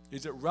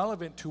 Is it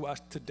relevant to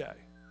us today?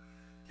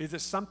 Is it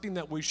something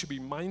that we should be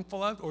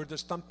mindful of, or is it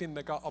something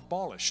that got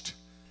abolished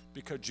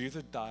because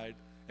Jesus died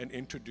and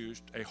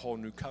introduced a whole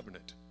new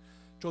covenant?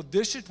 So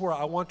this is where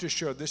I want to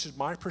share, this is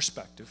my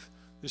perspective.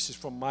 This is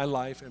from my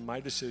life and my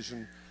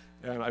decision,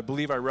 and I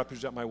believe I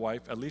represent my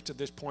wife. At least at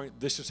this point,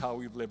 this is how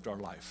we've lived our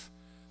life.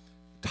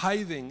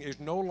 Tithing is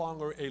no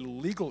longer a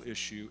legal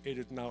issue, it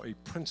is now a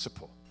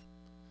principle.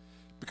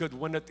 Because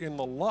when it's in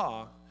the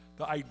law,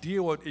 the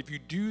idea was if you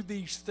do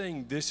these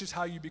things, this is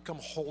how you become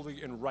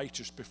holy and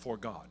righteous before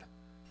God.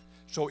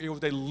 So it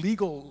was a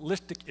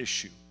legalistic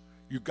issue.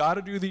 You got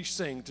to do these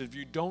things. If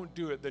you don't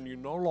do it, then you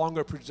no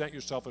longer present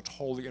yourself as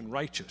holy and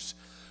righteous.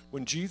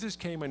 When Jesus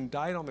came and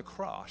died on the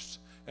cross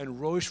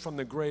and rose from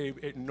the grave,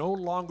 it no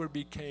longer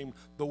became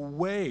the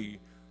way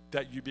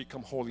that you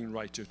become holy and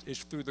righteous.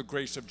 It's through the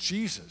grace of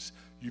Jesus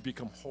you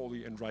become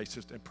holy and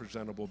righteous and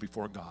presentable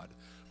before God.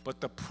 But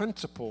the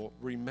principle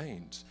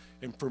remains.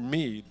 And for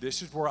me,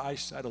 this is where I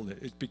settled it.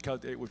 It's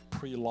because it was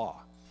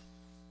pre-law.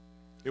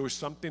 It was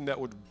something that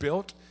was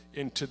built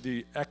into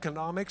the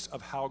economics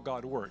of how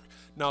God worked.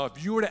 Now,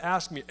 if you were to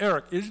ask me,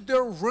 Eric, is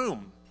there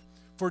room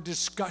for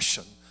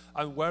discussion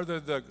on whether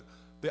the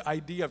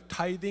idea of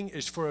tithing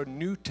is for a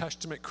New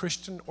Testament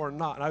Christian or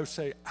not? And I would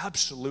say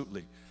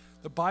absolutely.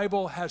 The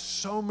Bible has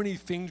so many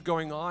things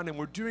going on, and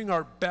we're doing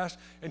our best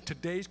in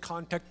today's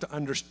context to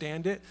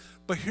understand it.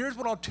 But here's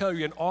what I'll tell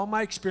you, in all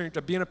my experience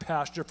of being a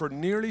pastor for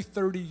nearly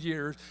 30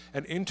 years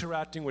and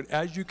interacting with,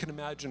 as you can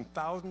imagine,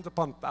 thousands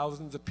upon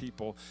thousands of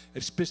people,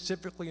 and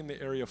specifically in the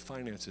area of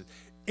finances,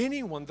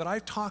 anyone that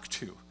I've talked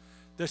to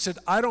that said,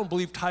 I don't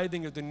believe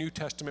tithing is the New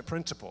Testament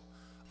principle.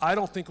 I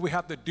don't think we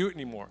have to do it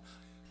anymore.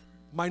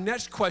 My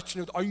next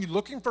question is, are you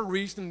looking for a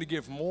reason to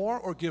give more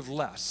or give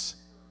less?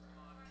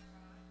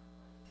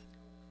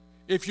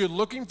 If you're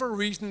looking for a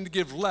reason to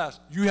give less,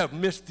 you have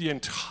missed the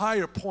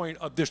entire point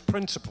of this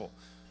principle.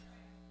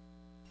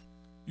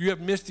 you have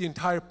missed the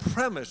entire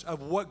premise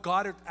of what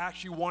God is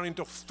actually wanting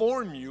to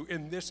form you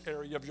in this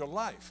area of your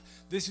life.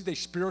 This is a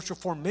spiritual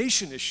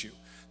formation issue.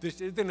 This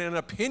isn't an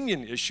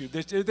opinion issue.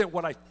 This isn't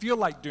what I feel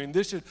like doing.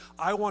 This is,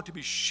 I want to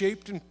be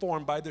shaped and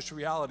formed by this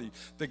reality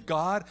that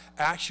God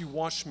actually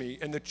wants me.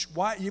 And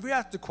why, if you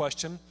ask the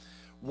question,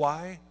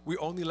 why we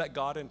only let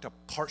God into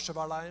parts of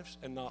our lives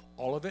and not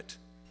all of it?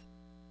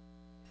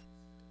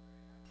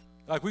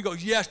 Like we go,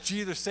 yes,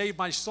 Jesus saved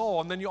my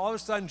soul. And then all of a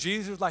sudden,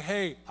 Jesus is like,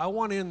 hey, I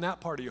want in that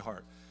part of your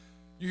heart.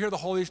 You hear the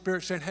Holy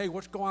Spirit saying, hey,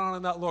 what's going on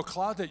in that little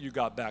closet you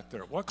got back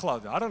there? What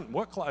closet?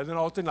 What closet? And then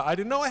all of a sudden, I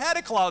didn't know I had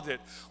a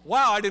closet.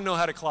 Wow, I didn't know I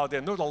had a closet.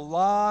 And there's a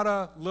lot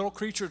of little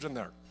creatures in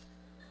there.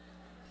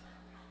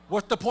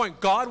 What's the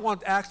point? God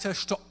wants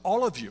access to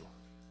all of you.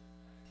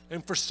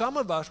 And for some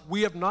of us,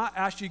 we have not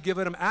actually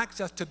given him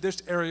access to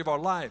this area of our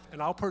life.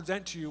 And I'll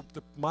present to you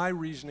my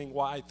reasoning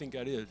why I think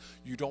that is.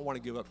 You don't want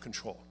to give up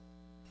control.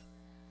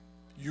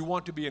 You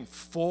want to be in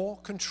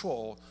full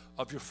control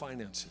of your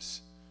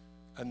finances.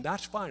 And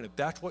that's fine if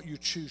that's what you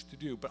choose to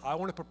do. But I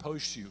want to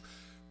propose to you,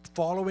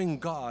 following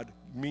God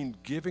means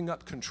giving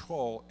up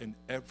control in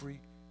every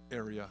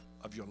area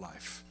of your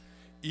life,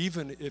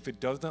 even if it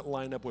doesn't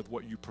line up with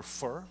what you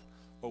prefer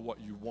or what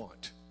you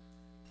want.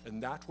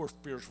 And that's where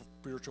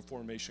spiritual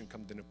formation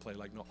comes into play.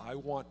 Like, no, I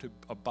want to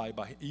abide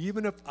by him.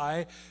 Even if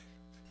I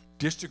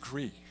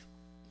disagree,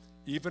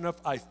 even if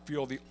I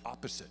feel the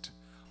opposite,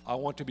 I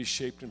want to be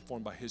shaped and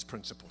formed by his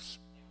principles.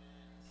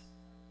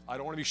 I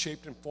don't want to be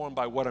shaped and formed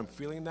by what I'm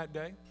feeling that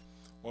day,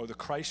 or the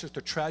crisis,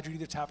 the tragedy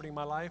that's happening in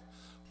my life,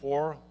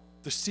 or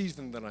the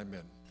season that I'm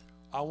in.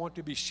 I want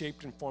to be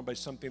shaped and formed by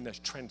something that's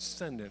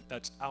transcendent,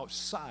 that's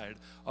outside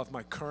of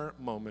my current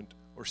moment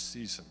or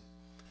season.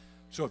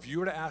 So if you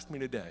were to ask me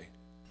today,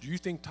 do you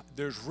think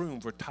there's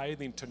room for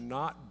tithing to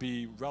not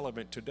be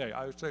relevant today?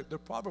 I would say there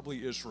probably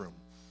is room.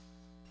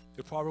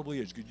 It probably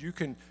is. You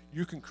can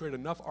create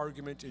enough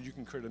arguments and you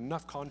can create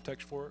enough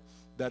context for it.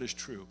 That is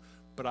true.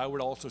 But I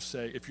would also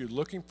say, if you're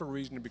looking for a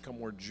reason to become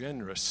more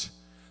generous,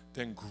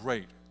 then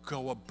great,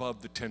 go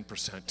above the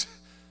 10%.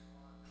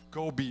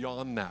 Go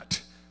beyond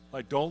that.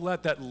 Like, don't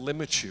let that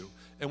limit you.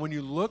 And when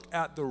you look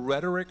at the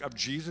rhetoric of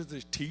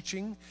Jesus'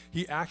 teaching,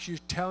 he actually is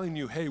telling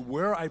you, hey,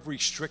 where I've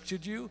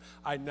restricted you,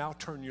 I now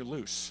turn you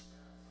loose.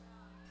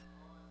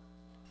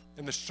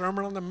 In the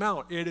Sermon on the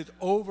Mount, it is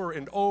over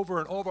and over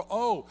and over.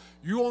 Oh,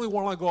 you only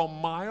want to go a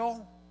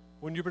mile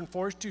when you've been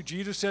forced to?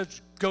 Jesus says,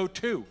 go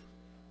 2.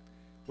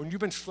 When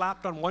you've been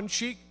slapped on one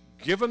cheek,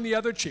 give them the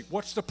other cheek.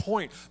 What's the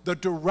point? The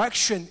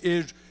direction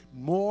is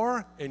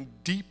more and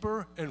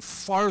deeper and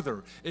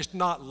farther. It's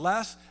not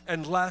less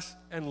and less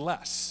and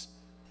less.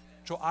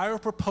 So I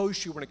would propose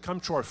to you, when it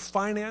comes to our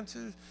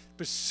finances,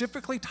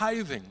 specifically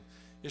tithing,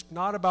 it's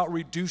not about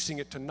reducing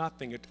it to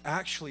nothing. It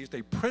actually is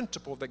a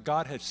principle that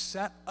God has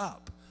set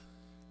up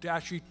to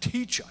actually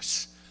teach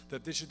us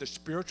that this is the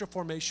spiritual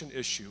formation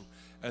issue,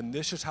 and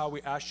this is how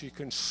we actually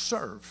can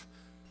serve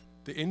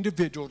the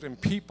individuals and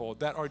people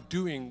that are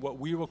doing what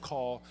we will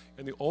call,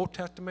 in the Old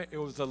Testament, it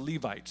was the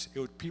Levites. It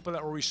was people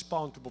that were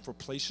responsible for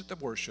places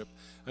of worship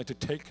and to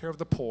take care of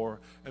the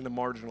poor and the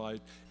marginalized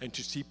and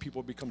to see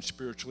people become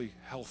spiritually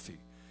healthy.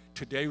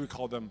 Today we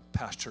call them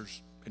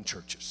pastors and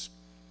churches.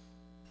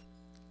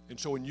 And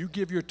so when you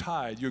give your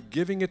tithe, you're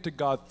giving it to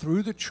God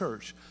through the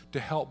church to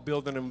help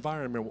build an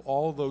environment where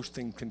all those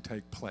things can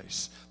take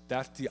place.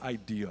 That's the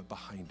idea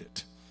behind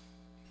it.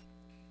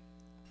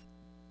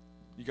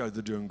 You guys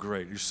are doing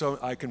great.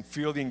 I can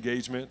feel the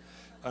engagement,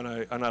 and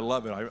I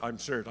love it. I'm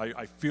serious.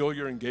 I feel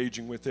you're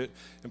engaging with it.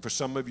 And for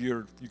some of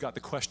you, you got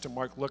the question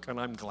mark look, and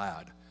I'm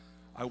glad.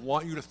 I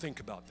want you to think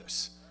about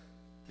this.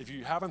 If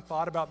you haven't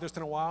thought about this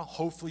in a while,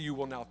 hopefully you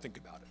will now think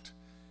about it,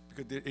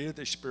 because it is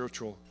a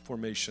spiritual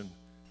formation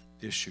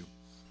issue.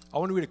 I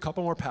want to read a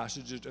couple more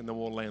passages, and then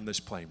we'll land this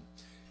plane.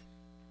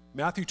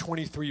 Matthew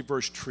 23,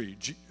 verse 3.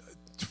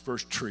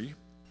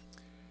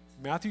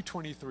 Matthew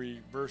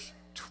 23, verse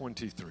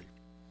 23.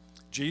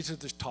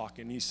 Jesus is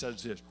talking. He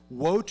says this: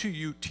 woe to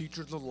you,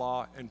 teachers of the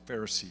law and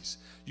Pharisees,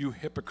 you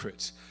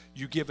hypocrites.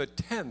 You give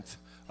 1/10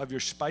 of your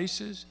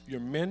spices, your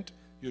mint,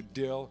 your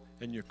dill,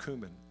 and your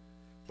cumin,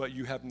 but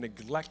you have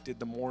neglected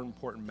the more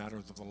important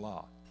matters of the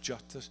law: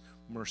 justice,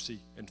 mercy,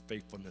 and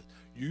faithfulness.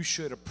 You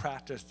should have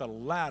practiced the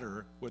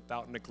latter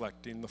without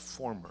neglecting the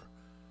former.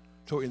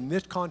 So in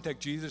this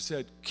context, Jesus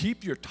said,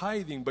 keep your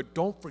tithing, but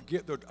don't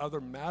forget those other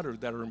matters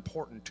that are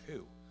important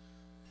too.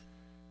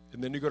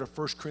 And then you go to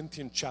 1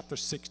 Corinthians chapter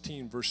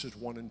 16, verses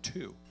 1 and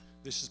 2.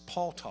 This is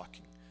Paul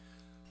talking.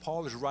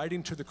 Paul is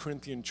writing to the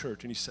Corinthian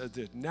church, and he says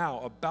this: now,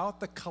 about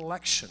the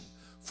collection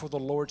for the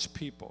Lord's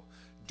people,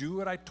 do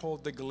what I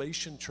told the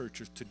Galatian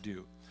churches to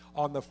do.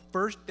 On the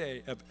first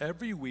day of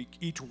every week,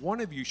 each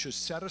one of you should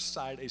set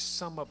aside a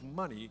sum of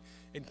money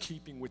in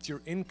keeping with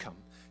your income,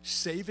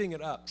 saving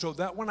it up, so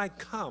that when I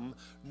come,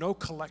 no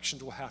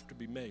collections will have to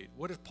be made.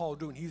 What is Paul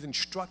doing? He's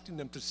instructing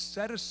them to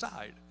set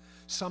aside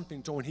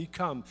something so when he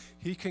comes,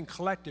 he can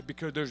collect it,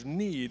 because there's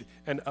need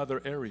in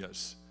other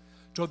areas.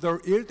 So there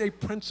is a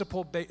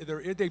principle, there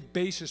is a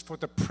basis for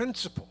the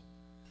principle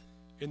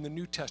in the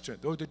New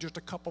Testament. Those are just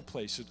a couple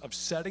places of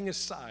setting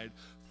aside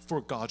for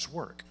God's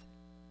work.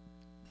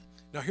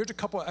 Now, here's a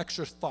couple of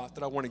extra thoughts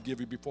that I want to give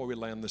you before we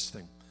land this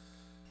thing.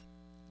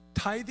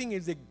 Tithing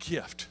is a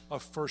gift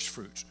of first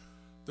fruits.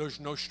 There's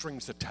no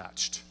strings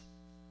attached.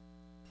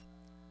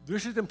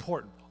 This is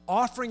important.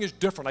 Offering is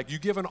different. Like you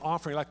give an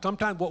offering. Like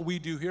sometimes what we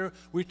do here,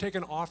 we take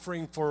an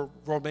offering for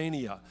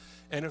Romania.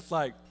 And it's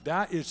like,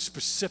 that is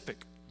specific.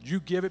 You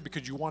give it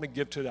because you want to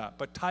give to that.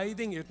 But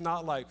tithing is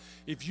not like,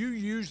 if you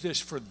use this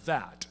for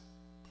that,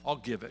 I'll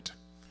give it.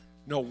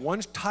 No,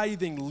 once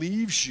tithing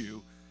leaves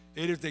you,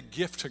 it is a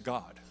gift to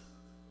God.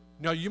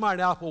 Now, you might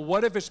ask, well,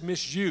 what if it's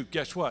misused?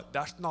 Guess what?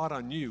 That's not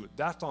on you.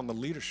 That's on the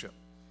leadership.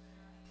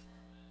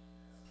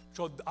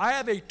 So I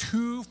have a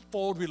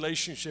twofold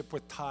relationship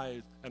with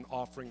tithe and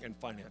offering and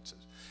finances.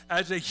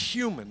 As a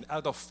human,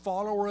 as a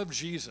follower of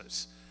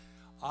Jesus,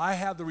 I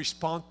have the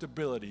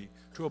responsibility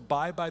to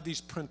abide by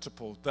these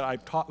principles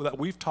that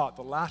we've taught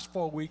the last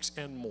 4 weeks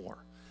and more.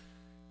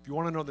 If you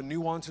want to know the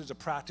nuances of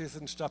practice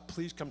and stuff,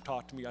 please come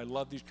talk to me. I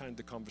love these kinds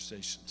of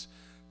conversations.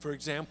 For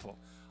example,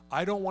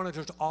 I don't want to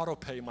just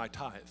auto-pay my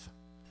tithe.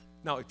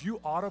 Now, if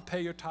you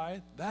auto-pay your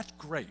tithe, that's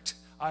great.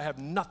 I have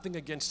nothing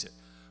against it.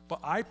 But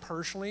I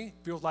personally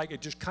feel like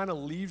it just kind of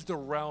leaves the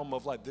realm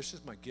of like, this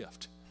is my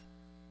gift.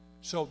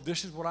 So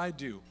this is what I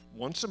do.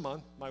 Once a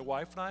month, my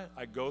wife and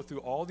I go through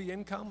all the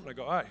income, and I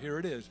go, all right, here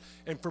it is.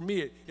 And for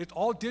me, it's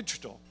all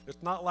digital.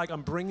 It's not like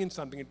I'm bringing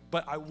something,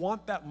 but I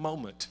want that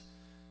moment.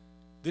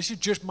 This is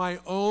just my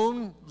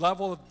own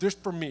level of this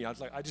for me.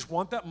 I just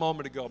want that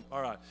moment to go,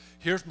 all right,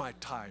 here's my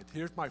tithe.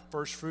 Here's my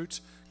first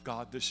fruits.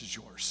 God, this is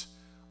yours.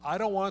 I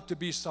don't want it to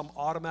be some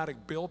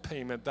automatic bill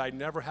payment that I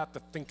never have to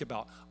think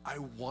about. I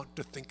want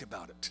to think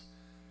about it.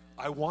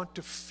 I want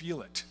to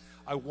feel it.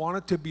 I want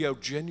it to be a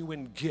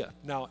genuine gift.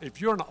 Now, if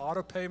you're an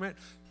auto payment,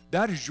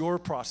 that is your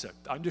process.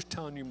 I'm just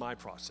telling you my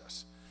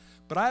process.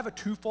 But I have a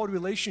twofold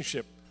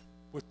relationship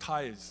with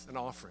tithes and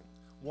offering.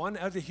 One,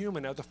 as a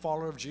human, as a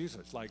follower of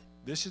Jesus. Like,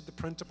 this is the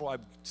principle I've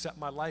set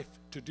my life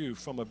to do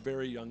from a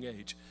very young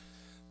age.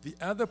 The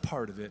other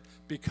part of it,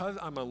 because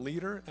I'm a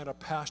leader and a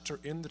pastor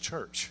in the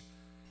church,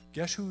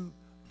 guess who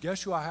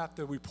I have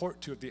to report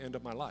to at the end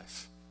of my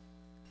life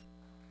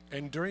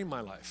and during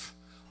my life?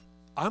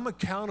 I'm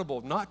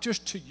accountable not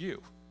just to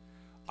you.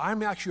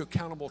 I'm actually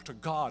accountable to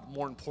God,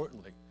 more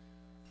importantly.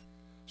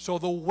 So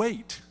the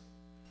weight,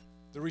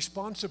 the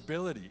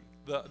responsibility,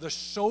 the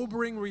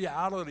sobering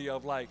reality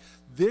of like,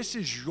 this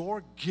is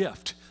your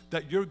gift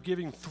that you're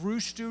giving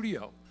through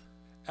studio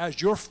as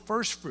your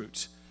first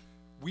fruits.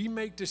 We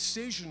make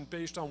decisions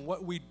based on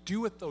what we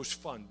do with those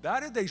funds.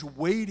 That is a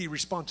weighty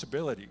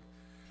responsibility.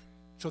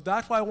 So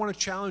that's why I want to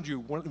challenge you.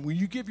 When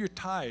you give your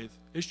tithe,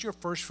 it's your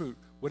first fruit.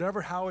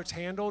 How it's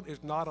handled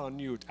is not on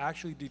you. It's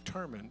actually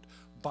determined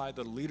by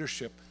the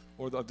leadership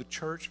of the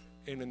church.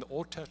 And in the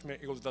Old Testament,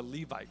 it was the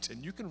Levites.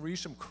 And you can read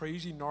some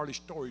crazy, gnarly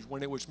stories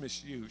when it was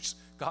misused.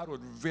 God was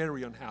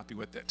very unhappy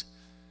with it.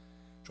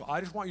 So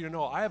I just want you to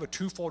know, I have a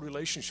twofold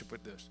relationship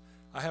with this.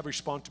 I have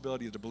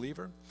responsibility as a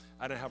believer,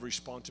 and I have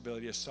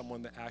responsibility as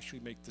someone that actually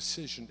makes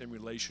decisions in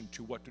relation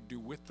to what to do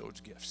with those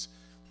gifts.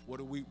 Where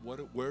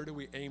do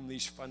we aim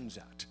these funds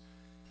at?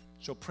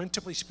 So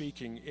principally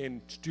speaking,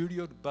 in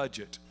studio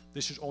budget,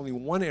 this is only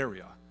one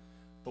area,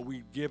 but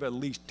we give at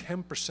least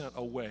 10%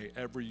 away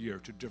every year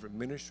to different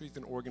ministries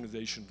and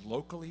organizations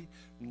locally,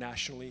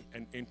 nationally,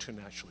 and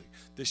internationally.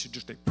 This is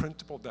just a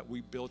principle that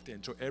we built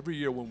in. So every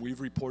year when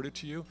we've reported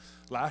to you,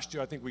 last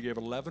year I think we gave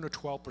 11 or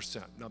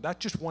 12%. Now that's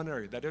just one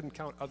area. That doesn't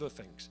count other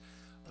things.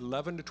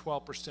 11 to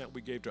 12%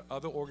 we gave to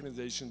other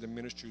organizations and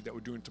ministries that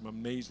were doing some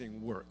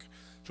amazing work.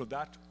 So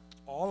that's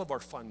all of our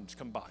funds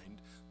combined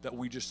that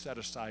we just set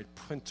aside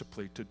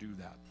principally to do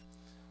that.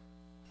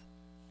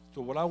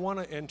 So what I want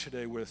to end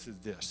today with is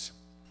this.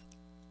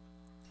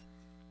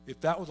 If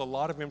that was a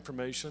lot of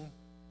information,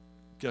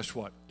 guess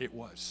what? It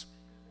was.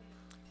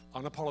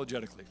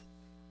 Unapologetically.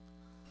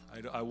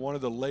 I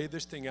wanted to lay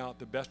this thing out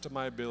the best of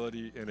my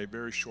ability in a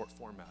very short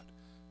format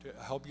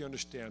to help you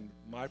understand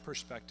my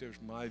perspectives,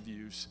 my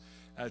views,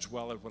 as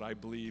well as what I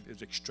believe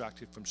is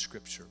extracted from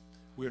Scripture.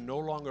 We are no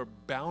longer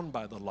bound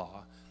by the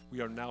law.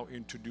 We are now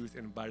introduced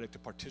and invited to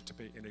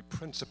participate in a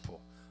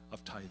principle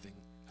of tithing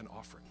and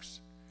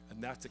offerings.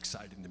 And that's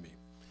exciting to me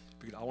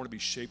because I want to be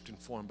shaped and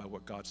formed by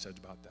what God says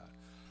about that.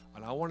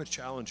 And I want to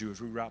challenge you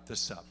as we wrap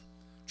this up.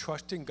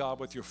 Trusting God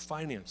with your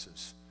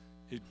finances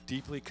is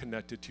deeply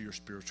connected to your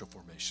spiritual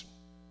formation.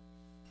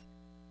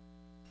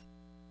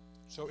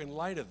 So in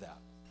light of that,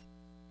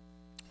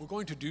 we're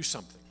going to do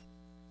something.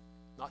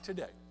 Not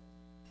today,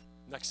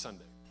 next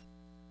Sunday.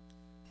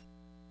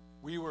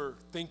 We were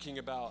thinking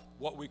about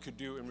what we could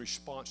do in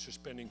response to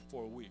spending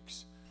 4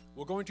 weeks.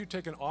 We're going to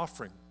take an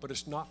offering, but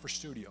it's not for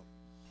studio.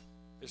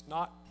 It's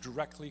not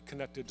directly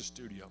connected to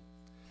studio.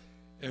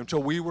 And so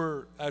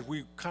as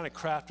we kind of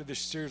crafted this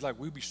series, like,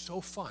 we'd be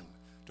so fun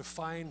to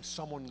find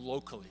someone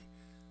locally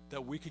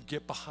that we could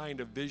get behind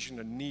a vision,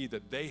 a need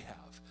that they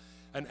have.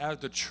 And as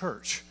the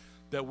church,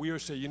 that we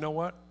would say, you know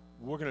what?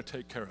 We're going to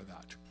take care of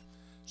that.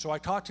 So I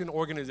talked to an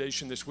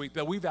organization this week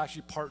that we've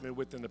actually partnered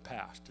with in the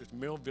past. It's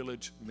Mill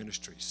Village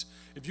Ministries.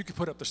 If you could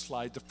put up the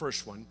slide, the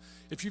first one.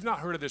 If you've not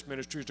heard of this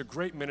ministry, it's a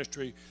great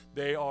ministry.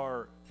 They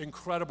are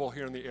incredible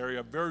here in the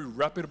area, very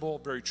reputable,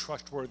 very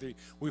trustworthy.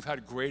 We've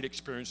had great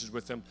experiences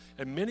with them.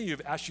 And many of you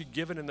have actually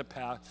given in the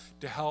past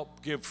to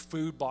help give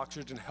food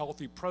boxes and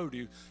healthy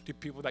produce to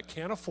people that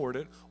can't afford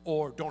it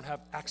or don't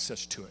have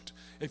access to it.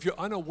 If you're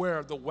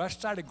unaware, the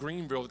west side of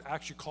Greenville is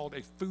actually called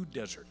a food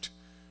desert.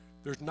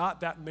 There's not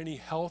that many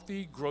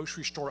healthy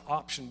grocery store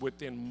options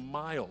within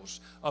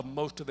miles of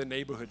most of the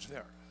neighborhoods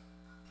there.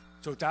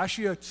 So it's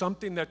actually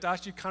something that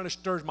actually kind of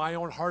stirs my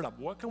own heart up.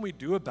 What can we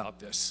do about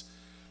this?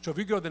 So if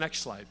you go to the next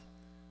slide.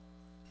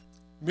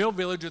 Mill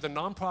Village is a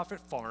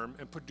nonprofit farm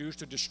and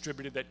producer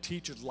distributor that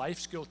teaches life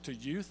skills to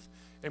youth,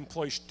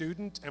 employs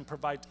students, and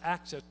provides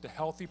access to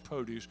healthy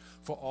produce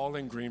for all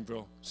in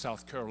Greenville,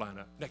 South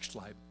Carolina. Next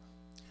slide.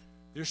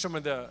 Here's some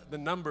of the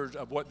numbers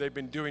of what they've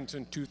been doing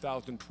since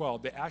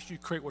 2012. They actually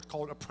create what's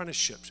called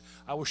apprenticeships.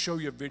 I will show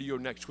you a video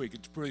next week.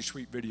 It's a really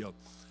sweet video.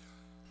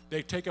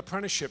 They take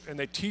apprenticeship and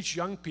they teach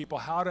young people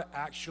how to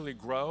actually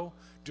grow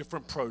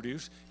different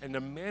produce and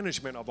the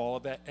management of all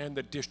of that and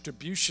the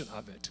distribution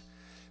of it.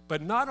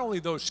 But not only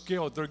those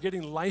skills, they're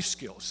getting life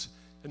skills.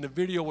 And the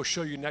video we'll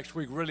show you next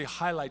week really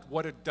highlight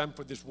what it's done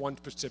for this one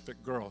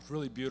specific girl. It's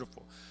really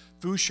beautiful.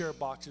 Food share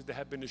boxes that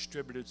have been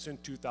distributed since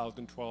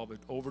 2012 at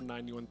over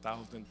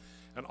 91,000.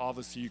 And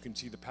obviously you can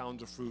see the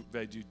pounds of fruit,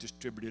 veggies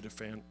distributed to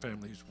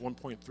families,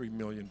 1.3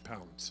 million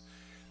pounds.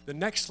 The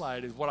next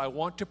slide is what I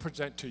want to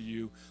present to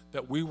you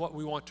that what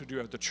we want to do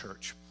as a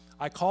church.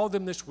 I called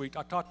them this week.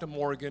 I talked to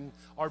Morgan,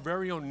 our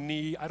very own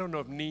Nee. I don't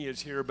know if Nee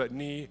is here, but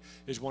Nee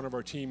is one of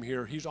our team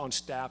here. He's on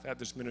staff at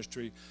this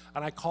ministry.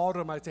 And I called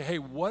him. I said, hey,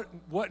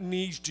 what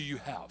needs do you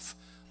have?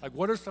 Like,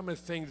 what are some of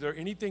the things? Is there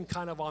anything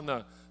kind of on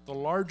the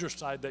larger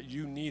side that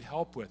you need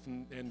help with?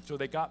 And so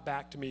they got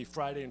back to me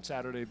Friday and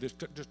Saturday,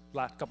 just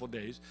last couple of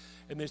days.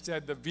 And they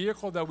said the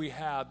vehicle that we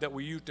have that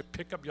we use to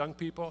pick up young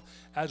people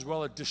as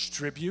well as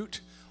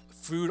distribute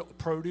food,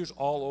 produce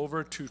all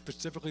over to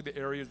specifically the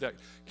areas that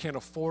can't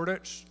afford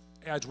it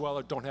as well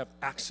as don't have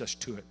access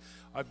to it.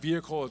 Our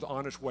vehicle is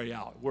on its way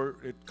out.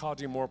 It's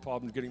causing more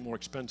problems, getting more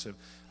expensive.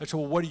 I said,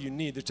 well, what do you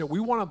need? They said, we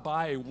want to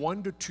buy a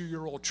 1 to 2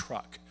 year old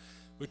truck,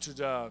 which is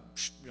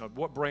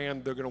what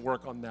brand they're going to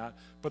work on that.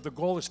 But the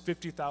goal is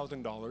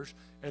 $50,000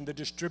 and to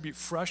distribute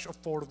fresh,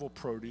 affordable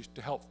produce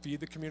to help feed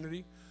the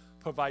community,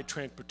 provide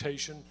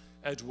transportation,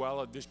 as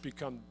well as this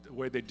become the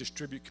way they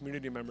distribute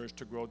community members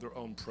to grow their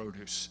own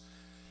produce.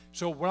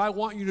 So what I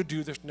want you to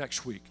do this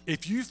next week,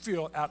 if you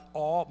feel at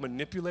all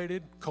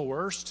manipulated,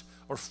 coerced,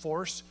 or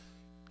forced,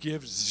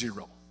 give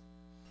 0.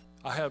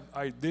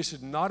 This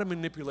is not a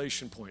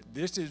manipulation point.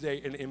 This is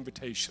an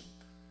invitation.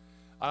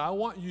 I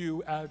want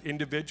you as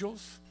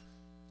individuals,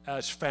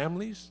 as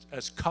families,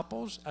 as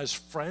couples, as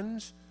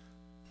friends,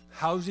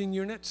 housing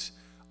units,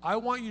 I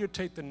want you to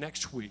take the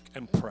next week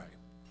and pray.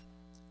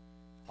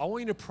 I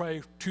want you to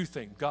pray 2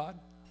 things. God,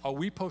 are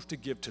we supposed to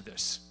give to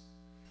this?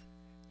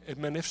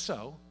 And if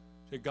so,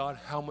 say, God,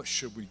 how much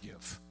should we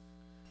give?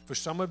 For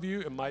some of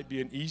you, it might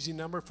be an easy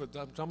number. For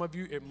some of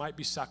you, it might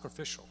be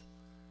sacrificial.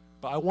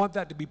 But I want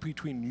that to be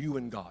between you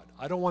and God.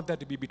 I don't want that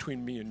to be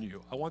between me and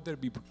you.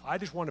 I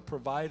just want to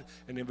provide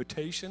an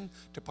invitation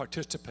to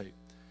participate.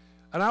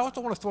 And I also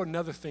want to throw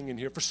another thing in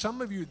here. For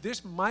some of you,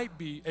 this might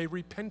be a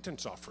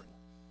repentance offering.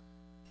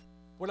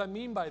 What I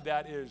mean by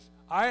that is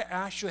I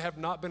actually have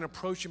not been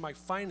approaching my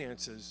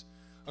finances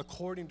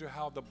according to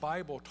how the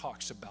Bible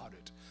talks about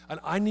it. And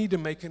I need to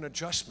make an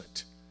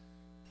adjustment.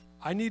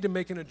 I need to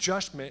make an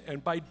adjustment,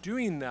 and by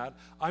doing that,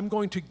 I'm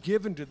going to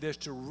give into this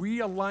to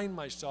realign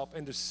myself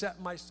and to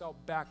set myself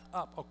back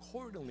up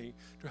accordingly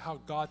to how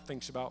God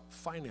thinks about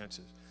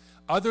finances.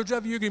 Others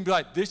of you can be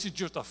like, this is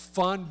just a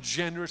fun,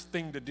 generous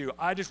thing to do.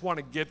 I just want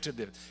to get to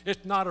this.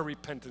 It's not a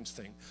repentance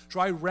thing. So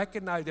I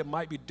recognize it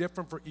might be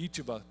different for each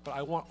of us, but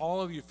I want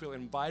all of you to feel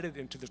invited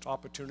into this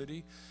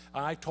opportunity.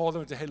 And I told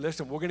them, hey,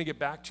 listen, we're going to get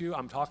back to you.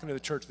 I'm talking to the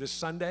church this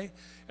Sunday,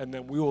 and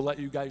then we will let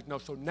you guys know.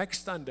 So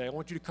next Sunday, I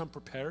want you to come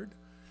prepared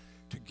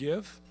to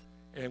give,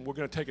 and we're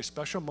going to take a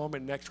special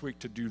moment next week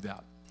to do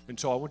that. And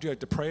so I want you guys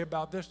to pray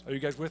about this. Are you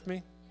guys with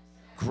me?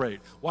 Great.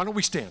 Why don't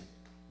we stand?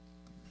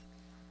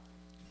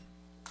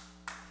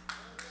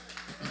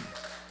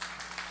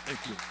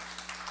 Thank you.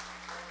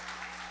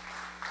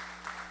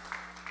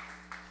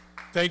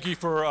 Thank you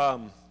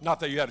for, not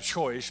that you had a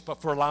choice, but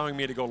for allowing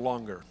me to go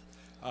longer.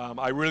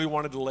 I really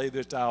wanted to lay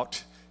this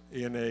out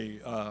in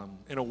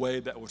a way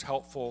that was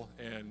helpful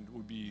and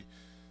would be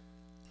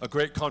a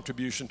great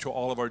contribution to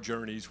all of our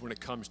journeys when it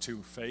comes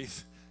to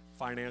faith,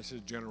 finances,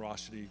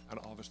 generosity, and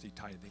obviously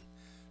tithing.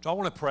 So I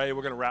want to pray.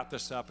 We're going to wrap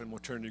this up, and we'll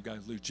turn to you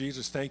guys loose.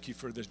 Jesus, thank you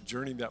for this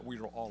journey that we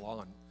are all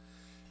on.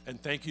 And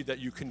thank you that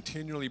you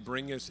continually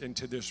bring us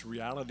into this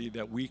reality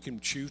that we can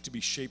choose to be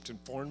shaped and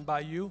formed by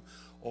you,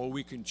 or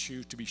we can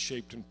choose to be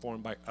shaped and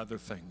formed by other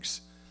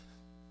things.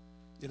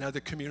 And as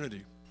a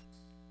community,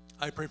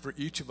 I pray for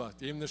each of us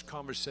in this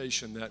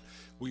conversation that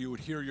we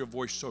would hear your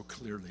voice so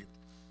clearly,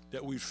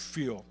 that we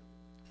feel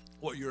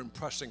what you're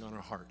impressing on our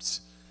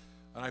hearts.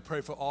 And I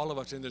pray for all of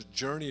us in this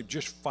journey of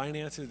just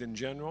finances in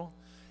general,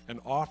 and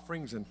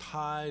offerings and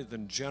tithes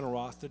and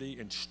generosity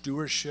and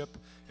stewardship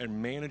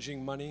and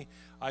managing money.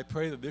 I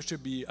pray that this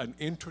should be an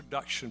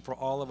introduction for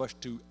all of us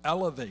to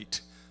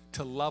elevate,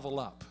 to level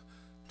up,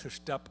 to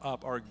step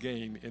up our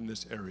game in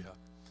this area.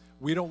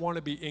 We don't want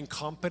to be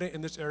incompetent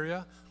in this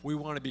area. We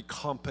want to be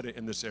competent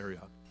in this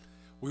area.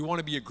 We want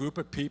to be a group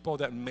of people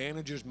that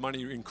manages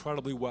money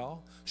incredibly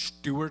well,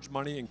 stewards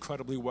money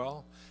incredibly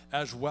well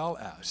as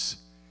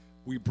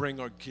we bring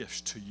our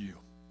gifts to you,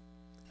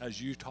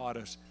 as you taught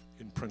us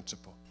in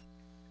principle.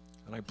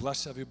 And I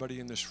bless everybody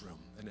in this room.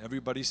 And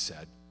everybody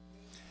said,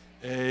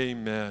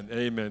 amen,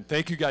 amen.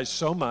 Thank you guys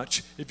so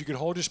much. If you could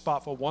hold your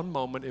spot for one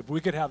moment, if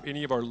we could have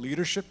any of our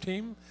leadership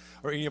team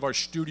or any of our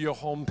studio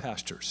home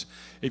pastors,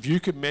 if you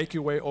could make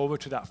your way over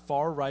to that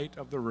far right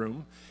of the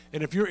room.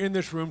 And if you're in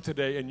this room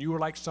today and you would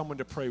like someone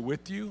to pray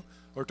with you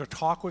or to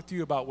talk with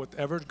you about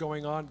whatever's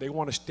going on, they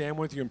want to stand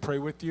with you and pray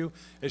with you,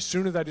 as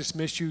soon as I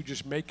dismiss you,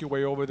 just make your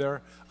way over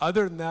there.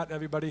 Other than that,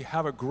 everybody,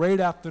 have a great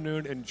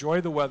afternoon.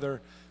 Enjoy the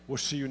weather. We'll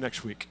see you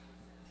next week.